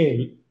implemented at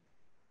scale,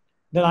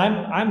 then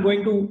I'm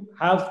going to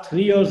have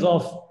 3 years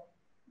of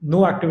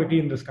no activity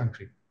in this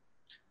country.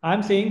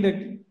 I'm saying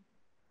that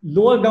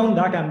lower down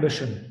that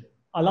ambition,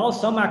 allow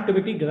some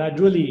activity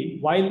gradually.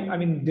 While I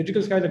mean,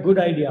 digital sky is a good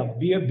idea,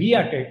 be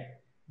at it,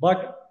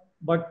 but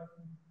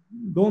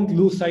don't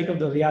lose sight of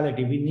the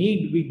reality.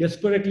 We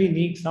desperately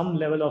need some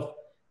level of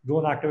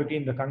drone activity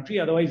in the country.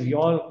 Otherwise,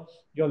 your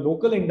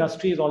local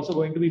industry is also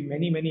going to be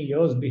many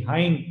years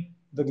behind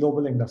the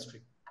global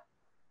industry.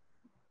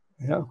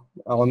 Yeah.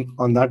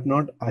 On that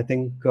note, I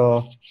think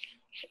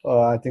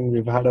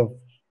we've had a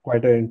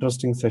quite an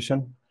interesting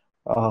session.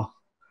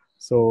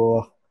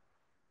 So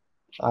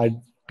I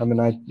I mean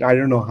I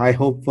don't know. I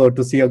hope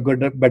to see a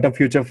better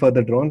future for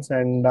the drones,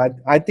 and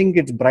I think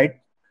it's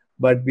bright,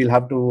 but we'll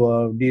have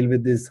to deal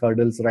with these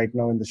hurdles right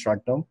now in the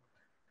short term.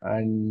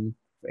 And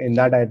in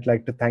that, I'd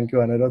like to thank you,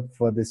 Anirudh,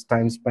 for this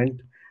time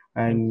spent.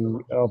 Thank you so And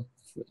much.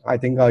 I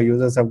think our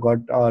viewers have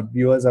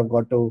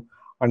got to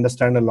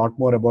understand a lot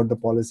more about the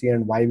policy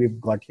and why we've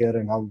got here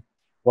and how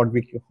what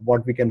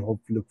we can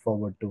hope look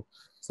forward to.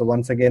 So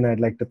once again,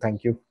 I'd like to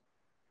thank you.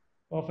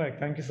 Perfect.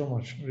 Thank you so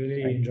much.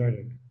 Really Thank enjoyed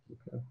it. you.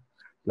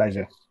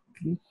 Pleasure.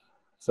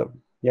 So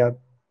yeah,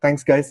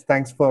 thanks guys.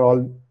 Thanks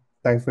for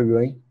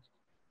viewing.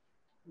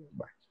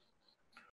 Bye.